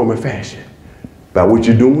way, form, or fashion, by what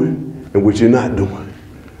you're doing and what you're not doing.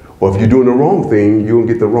 Or if you're doing the wrong thing, you're going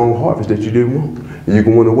to get the wrong harvest that you didn't want. And you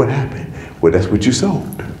can wonder what happened. Well, that's what you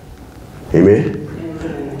sowed.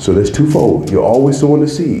 Amen? So that's twofold. You're always sowing the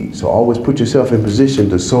seed. So always put yourself in position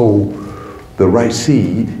to sow the right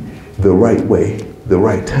seed, the right way, the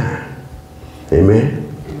right time. Amen?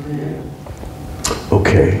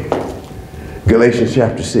 Okay. Galatians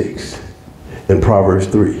chapter 6 and Proverbs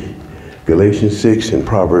 3. Galatians 6 and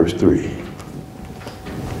Proverbs 3.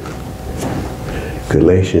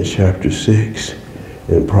 Galatians chapter 6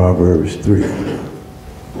 and Proverbs 3.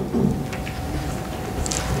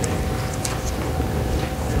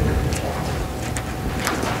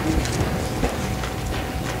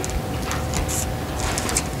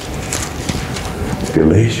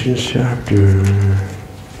 Galatians chapter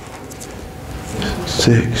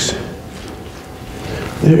 6.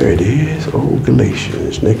 There it is. Oh,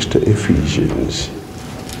 Galatians next to Ephesians.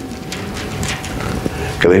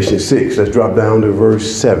 Galatians 6. Let's drop down to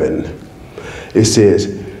verse 7. It says,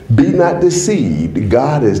 be not deceived.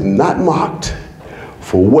 God is not mocked.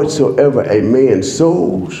 For whatsoever a man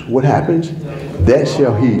sows, what happens? That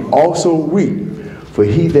shall he also reap. For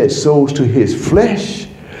he that sows to his flesh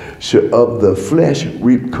shall of the flesh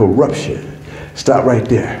reap corruption. Stop right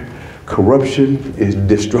there. Corruption is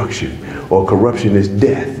destruction, or corruption is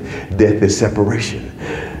death. Death is separation.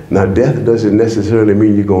 Now, death doesn't necessarily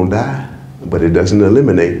mean you're going to die, but it doesn't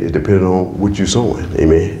eliminate. It depends on what you're sowing.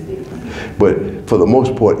 Amen. But for the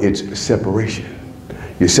most part, it's separation.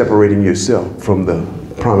 You're separating yourself from the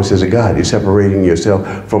promises of God. You're separating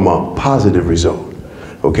yourself from a positive result.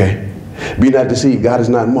 Okay? Be not deceived. God is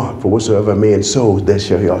not mocked. For whatsoever a man sows, that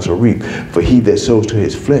shall he also reap. For he that sows to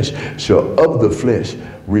his flesh shall of the flesh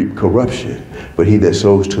reap corruption. But he that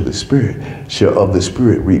sows to the Spirit shall of the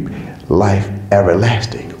Spirit reap life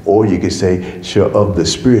everlasting. Or you could say, shall of the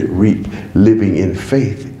Spirit reap living in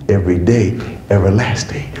faith every day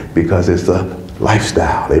everlasting. Because it's a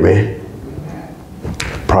lifestyle. Amen.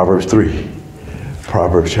 Proverbs 3.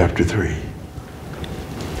 Proverbs chapter 3.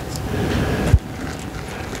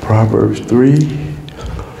 Proverbs 3,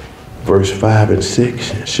 verse 5 and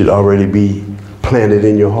 6 should already be planted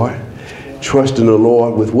in your heart. Trust in the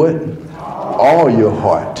Lord with what? All your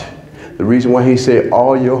heart. The reason why he said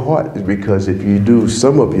all your heart is because if you do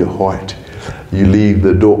some of your heart, you leave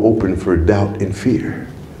the door open for doubt and fear.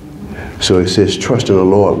 So it says trust in the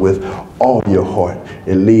Lord with all your heart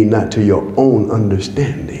and lean not to your own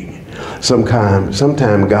understanding. Sometimes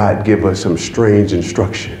God give us some strange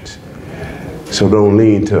instructions. So don't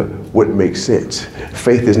lean to what makes sense.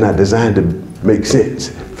 Faith is not designed to make sense.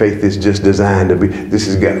 Faith is just designed to be, this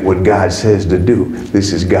is what God says to do.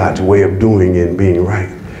 This is God's way of doing and being right.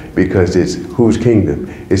 Because it's whose kingdom?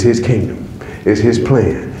 It's his kingdom. It's his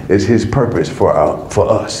plan. It's his purpose for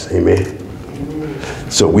us. Amen.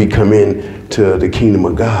 So we come in to the kingdom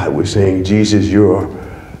of God. We're saying, Jesus, you're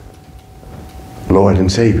Lord and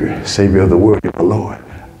Savior. Savior of the world, you're my Lord.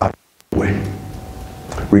 Out of the way.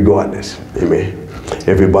 Regardless. Amen.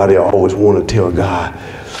 Everybody always want to tell God,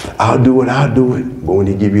 I'll do it, I'll do it. But when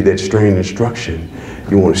he give you that strange instruction,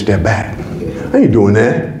 you want to step back. I ain't doing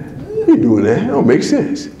that. I ain't doing that. It don't make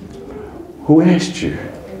sense. Who asked you?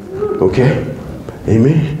 Okay?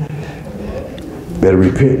 Amen. Better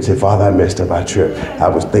repent and say, Father, I messed up, I tripped. I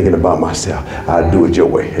was thinking about myself. I'll do it your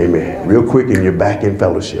way. Amen. Real quick and you're back in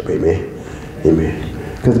fellowship. Amen.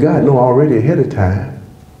 Amen. Because God know already ahead of time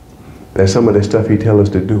that some of the stuff he tells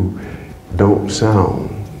us to do don't sound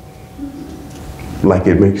like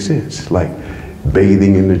it makes sense. Like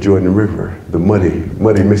bathing in the Jordan River, the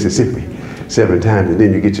muddy Mississippi 7 times, and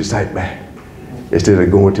then you get your sight back. Instead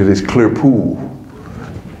of going to this clear pool,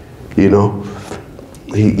 you know,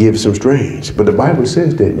 he gives some strange. But the Bible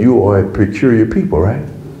says that you are a peculiar people, right?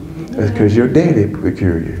 That's because your daddy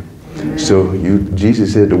peculiar. So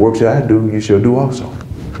Jesus said, the works that I do, you shall do also.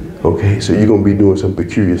 Okay, so you're going to be doing some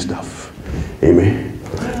peculiar stuff. Amen.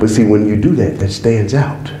 But see, when you do that, that stands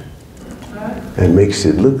out and makes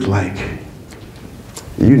it look like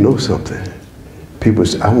you know something. People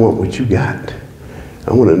say, I want what you got.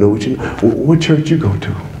 I want to know what you know. What church you go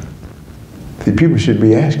to? See, people should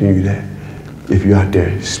be asking you that if you're out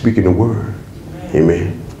there speaking the word.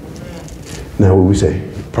 Amen. Now what we say?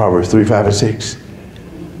 Proverbs 3, 5, and 6.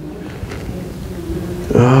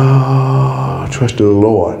 Trust in the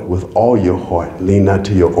Lord with all your heart. Lean not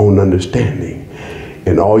to your own understanding.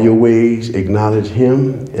 In all your ways, acknowledge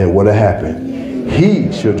him, and what'll happen?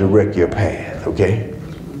 He shall direct your path, okay?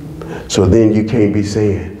 So then you can't be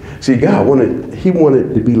saying, see, God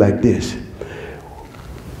wanted to be like this.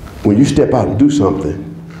 When you step out and do something,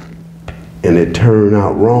 and it turned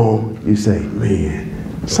out wrong, you say,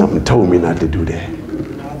 man, something told me not to do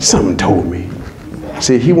that. Something told me.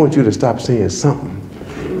 See, he wants you to stop saying something.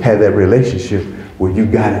 Have that relationship where you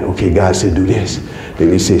got it. Okay, God said do this.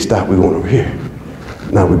 Then he said, stop, we're going over here.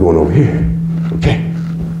 Now we're going over here. Okay.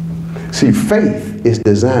 See, faith is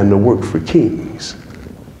designed to work for kings.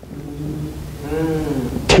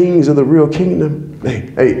 Kings of the real kingdom.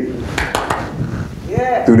 Hey,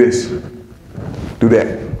 yeah. Do this. Do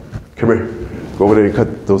that. Come here. Go over there and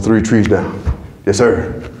cut those 3 trees down. Yes,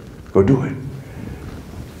 sir. Go do it.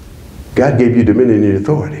 God gave you dominion and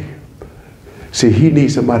authority. See, he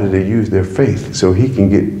needs somebody to use their faith so he can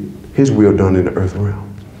get his will done in the earth realm.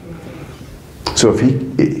 So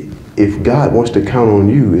if God wants to count on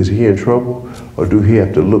you, is he in trouble, or do he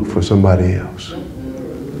have to look for somebody else?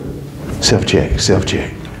 Self-check,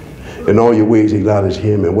 self-check. In all your ways acknowledge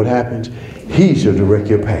him, and what happens? He shall direct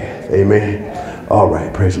your path. Amen. All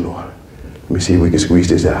right, praise the Lord. Let me see if we can squeeze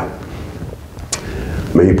this out.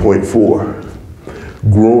 Main point 4,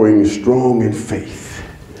 growing strong in faith.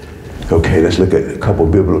 Okay, let's look at a couple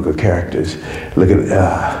biblical characters. Look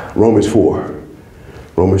at Romans 4.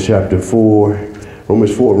 Romans chapter 4,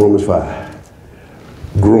 Romans 4, Romans 5.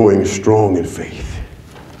 Growing strong in faith.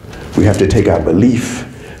 We have to take our belief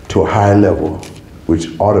to a higher level, which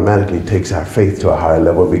automatically takes our faith to a higher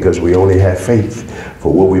level, because we only have faith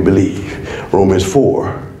for what we believe. Romans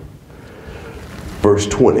 4, verse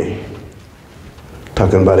 20,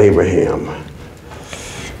 talking about Abraham.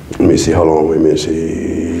 Let me see, hold on, let me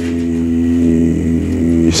see.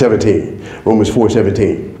 17, Romans 4,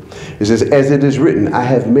 17. It says, as it is written, I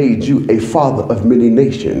have made you a father of many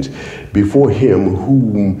nations before him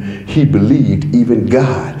whom he believed, even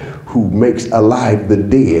God, who makes alive the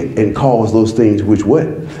dead and calls those things which what?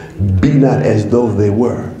 Be not as though they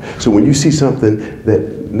were. So when you see something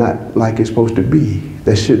that not like it's supposed to be,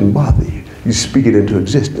 that shouldn't bother you. You speak it into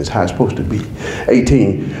existence, how it's supposed to be.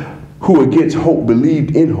 18, who against hope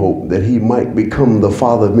believed in hope that he might become the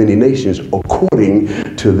father of many nations,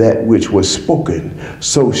 according to that which was spoken,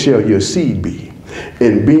 so shall your seed be.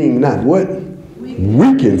 And being not what?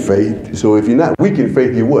 Weak in faith. So if you're not weak in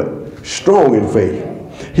faith, you're what? Strong in faith.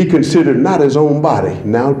 He considered not his own body,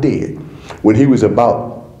 now dead, when he was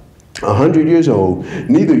about 100 years old,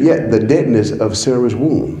 neither yet the deadness of Sarah's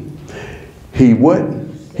womb. He what?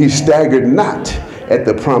 He staggered not at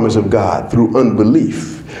the promise of God through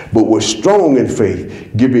unbelief, but was strong in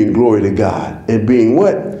faith, giving glory to God, and being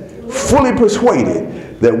what? Fully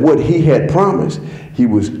persuaded that what he had promised, he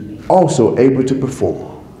was also able to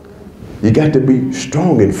perform. You got to be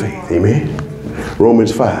strong in faith, amen?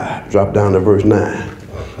 Romans 5, drop down to verse 9.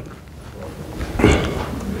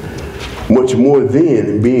 Much more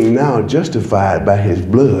then, being now justified by his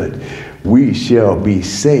blood, we shall be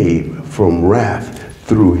saved from wrath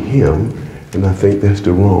through him. And I think that's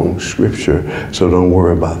the wrong scripture, so don't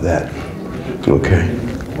worry about that. Okay.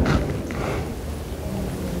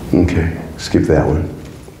 Okay, skip that one.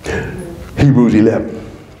 Hebrews 11.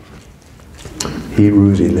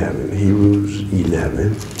 Hebrews 11. Hebrews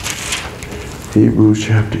 11. Hebrews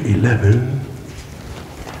chapter 11.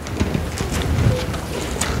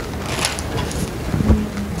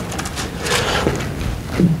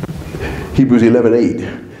 Hebrews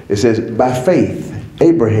 11:8. It says, by faith,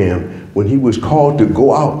 Abraham, when he was called to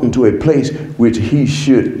go out into a place which he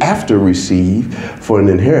should after receive for an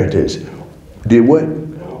inheritance, did what?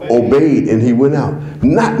 Obeyed, and he went out,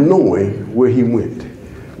 not knowing where he went.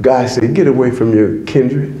 God said, get away from your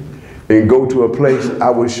kindred and go to a place I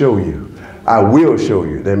will show you. I will show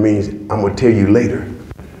you. That means I'm going to tell you later.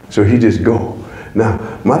 So he just go.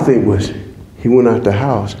 Now, my thing was, he went out the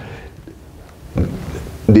house.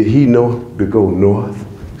 Did he know to go north,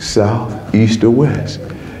 south, east, or west?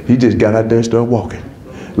 He just got out there and started walking.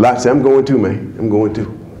 Lot said, I'm going too, man. I'm going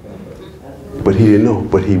too. But he didn't know.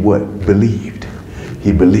 But he what? Believed.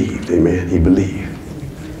 He believed. Amen. He believed.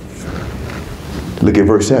 Look at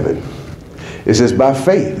verse 7. It says, by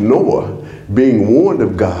faith, Noah, being warned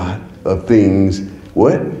of God of things,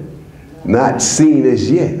 what? Not seen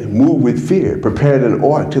as yet, moved with fear, prepared an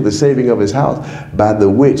ark to the saving of his house, by the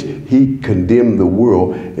which he condemned the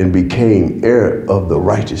world and became heir of the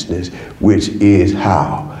righteousness, which is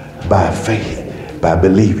how? By faith, by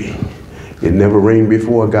believing. It never rained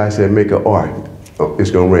before. God said, make an ark. Oh,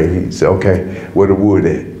 it's going to rain. He said, okay, where the wood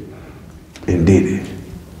at? And did it.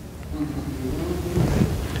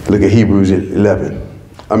 Look at Hebrews 11.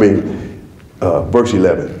 Verse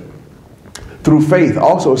 11. Through faith,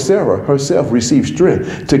 also Sarah herself received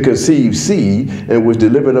strength to conceive seed and was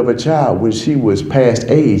delivered of a child when she was past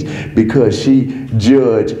age, because she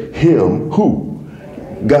judged him, who?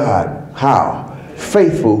 God. How?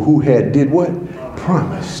 Faithful, who had did what?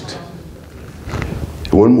 Promised.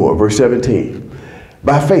 One more, verse 17.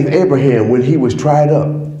 By faith, Abraham, when he was tried,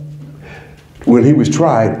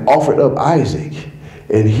 offered up Isaac,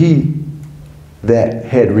 and he that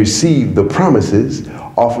had received the promises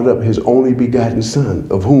offered up his only begotten son,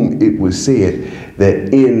 of whom it was said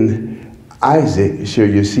that in Isaac shall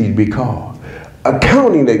your seed be called,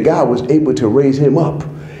 accounting that God was able to raise him up,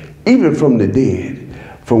 even from the dead,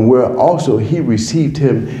 from where also he received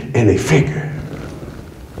him in a figure.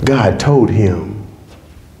 God told him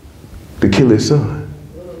to kill his son.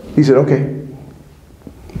 He said, okay.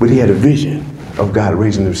 But he had a vision of God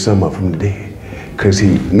raising his son up from the dead, because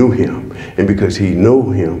he knew him. And because he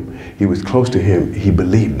knew him, he was close to him, he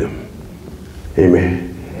believed him.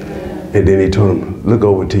 Amen. And then he told him, look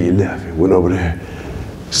over to your left. He went over there.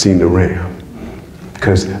 seen the ram.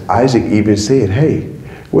 Because Isaac even said, hey,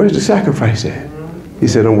 where's the sacrifice at? He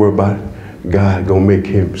said, don't worry about it. God gonna make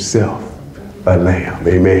himself a lamb.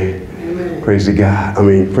 Amen. Amen. Praise the God.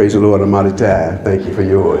 Praise the Lord. I'm out of time. Thank you for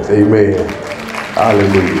yours. Amen.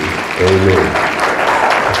 Hallelujah. Amen.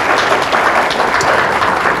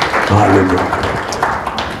 Hallelujah.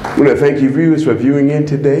 I want to thank you viewers for viewing in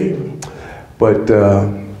today, but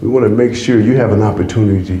we want to make sure you have an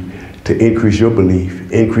opportunity to increase your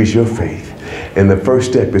belief, increase your faith. And the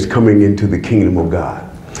first step is coming into the kingdom of God.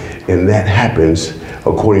 And that happens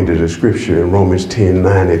according to the scripture in Romans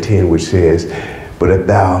 10:9-10, which says, but if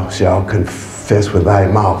thou shalt confess with thy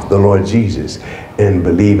mouth the Lord Jesus and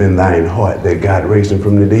believe in thine heart that God raised him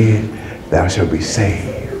from the dead, thou shalt be saved.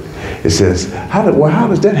 It says, how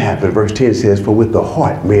does that happen? Verse 10 says, for with the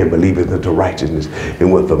heart man believeth unto righteousness,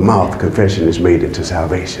 and with the mouth confession is made unto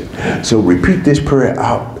salvation. So repeat this prayer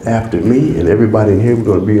out after me, and everybody in here, we're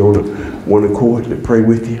going to be on one accord to pray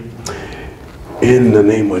with you. In the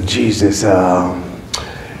name of Jesus,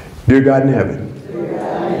 dear God in heaven,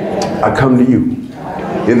 I come to you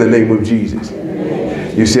in the name of Jesus.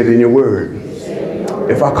 You said in your word,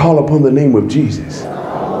 if I call upon the name of Jesus,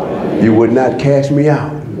 you would not cast me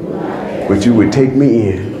out, but you would take me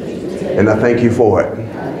in, and I thank you for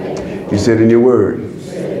it. You said in your word,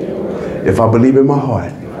 if I believe in my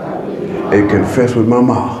heart and confess with my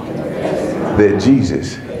mouth that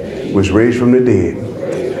Jesus was raised from the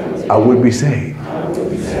dead, I would be saved.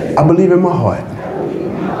 I believe in my heart,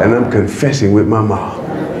 and I'm confessing with my mouth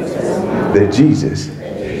that Jesus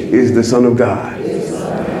is the Son of God,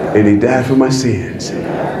 and he died for my sins,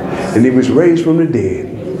 and he was raised from the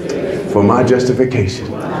dead for my justification.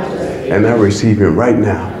 And I receive him right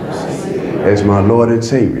now as my Lord and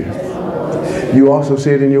Savior. You also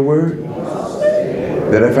said in your word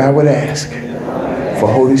that if I would ask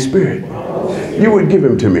for Holy Spirit, you would give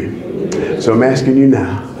him to me. So I'm asking you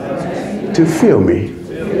now to fill me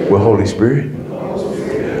with Holy Spirit.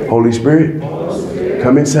 Holy Spirit,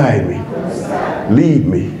 come inside me. Lead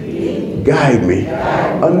me, guide me,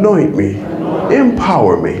 anoint me,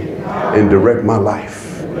 empower me, and direct my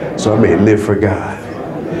life so I may live for God.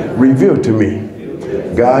 Reveal to me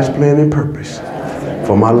God's plan and purpose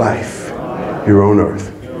for my life here on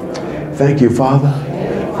earth. Thank you, Father,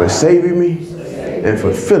 for saving me and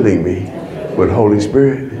for filling me with Holy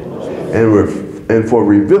Spirit and for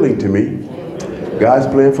revealing to me God's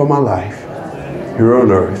plan for my life here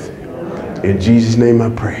on earth. In Jesus' name I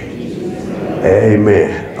pray.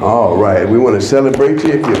 Amen. All right. We want to celebrate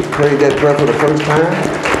you if you prayed that prayer for the first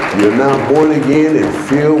time. You're now born again and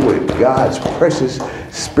filled with God's precious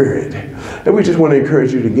Spirit. And we just want to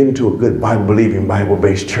encourage you to get into a good Bible-believing,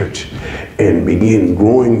 Bible-based church and begin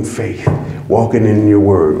growing faith, walking in your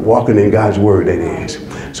word, walking in God's word, that is,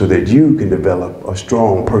 so that you can develop a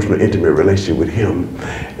strong, personal, intimate relationship with him.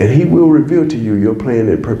 And he will reveal to you your plan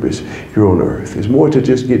and purpose here on earth. It's more to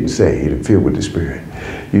just getting saved and filled with the Spirit.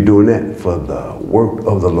 You're doing that for the work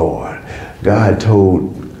of the Lord. God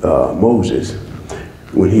told Moses,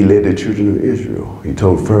 when he led the children of Israel, he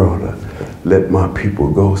told Pharaoh to let my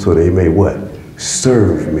people go so they may what?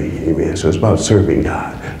 Serve me. Amen. So it's about serving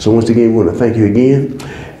God. So once again, we want to thank you again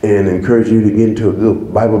and encourage you to get into a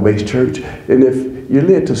good Bible-based church. And if you're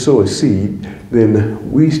led to sow a seed,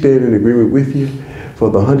 then we stand in agreement with you for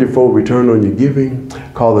the 100-fold return on your giving.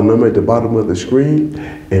 Call the number at the bottom of the screen,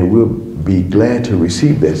 and we'll be glad to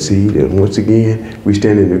receive that seed. And once again, we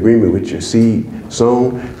stand in agreement with your seed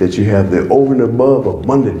sown, that you have the over and above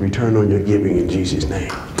abundant return on your giving in Jesus'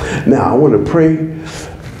 name. Now, I want to pray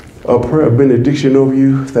a prayer of benediction over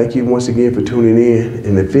you. Thank you once again for tuning in.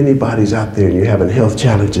 And if anybody's out there and you're having health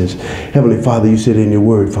challenges, Heavenly Father, you said in your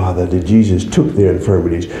word, Father, that Jesus took their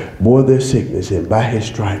infirmities, bore their sickness, and by his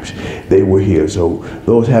stripes they were healed. So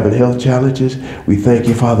those having health challenges, we thank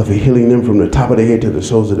you, Father, for healing them from the top of their head to the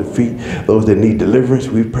soles of their feet. Those that need deliverance,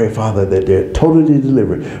 we pray, Father, that they're totally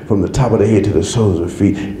delivered from the top of their head to the soles of their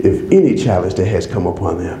feet, if any challenge that has come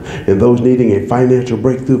upon them. And those needing a financial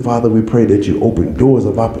breakthrough, Father, we pray that you open doors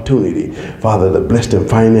of opportunity, Father, to bless them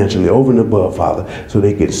financially over and above, Father, so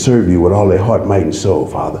they can serve you with all their heart, might, and soul,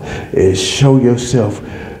 Father. And show yourself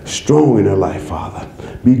strong in their life, Father.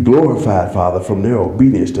 Be glorified, Father, from their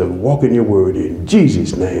obedience to walk in your word in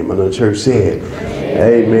Jesus' name. And the church said,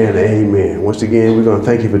 amen, amen. Once again, we're going to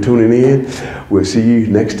thank you for tuning in. We'll see you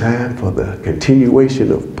next time for the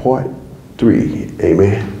continuation of part 3.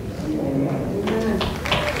 Amen.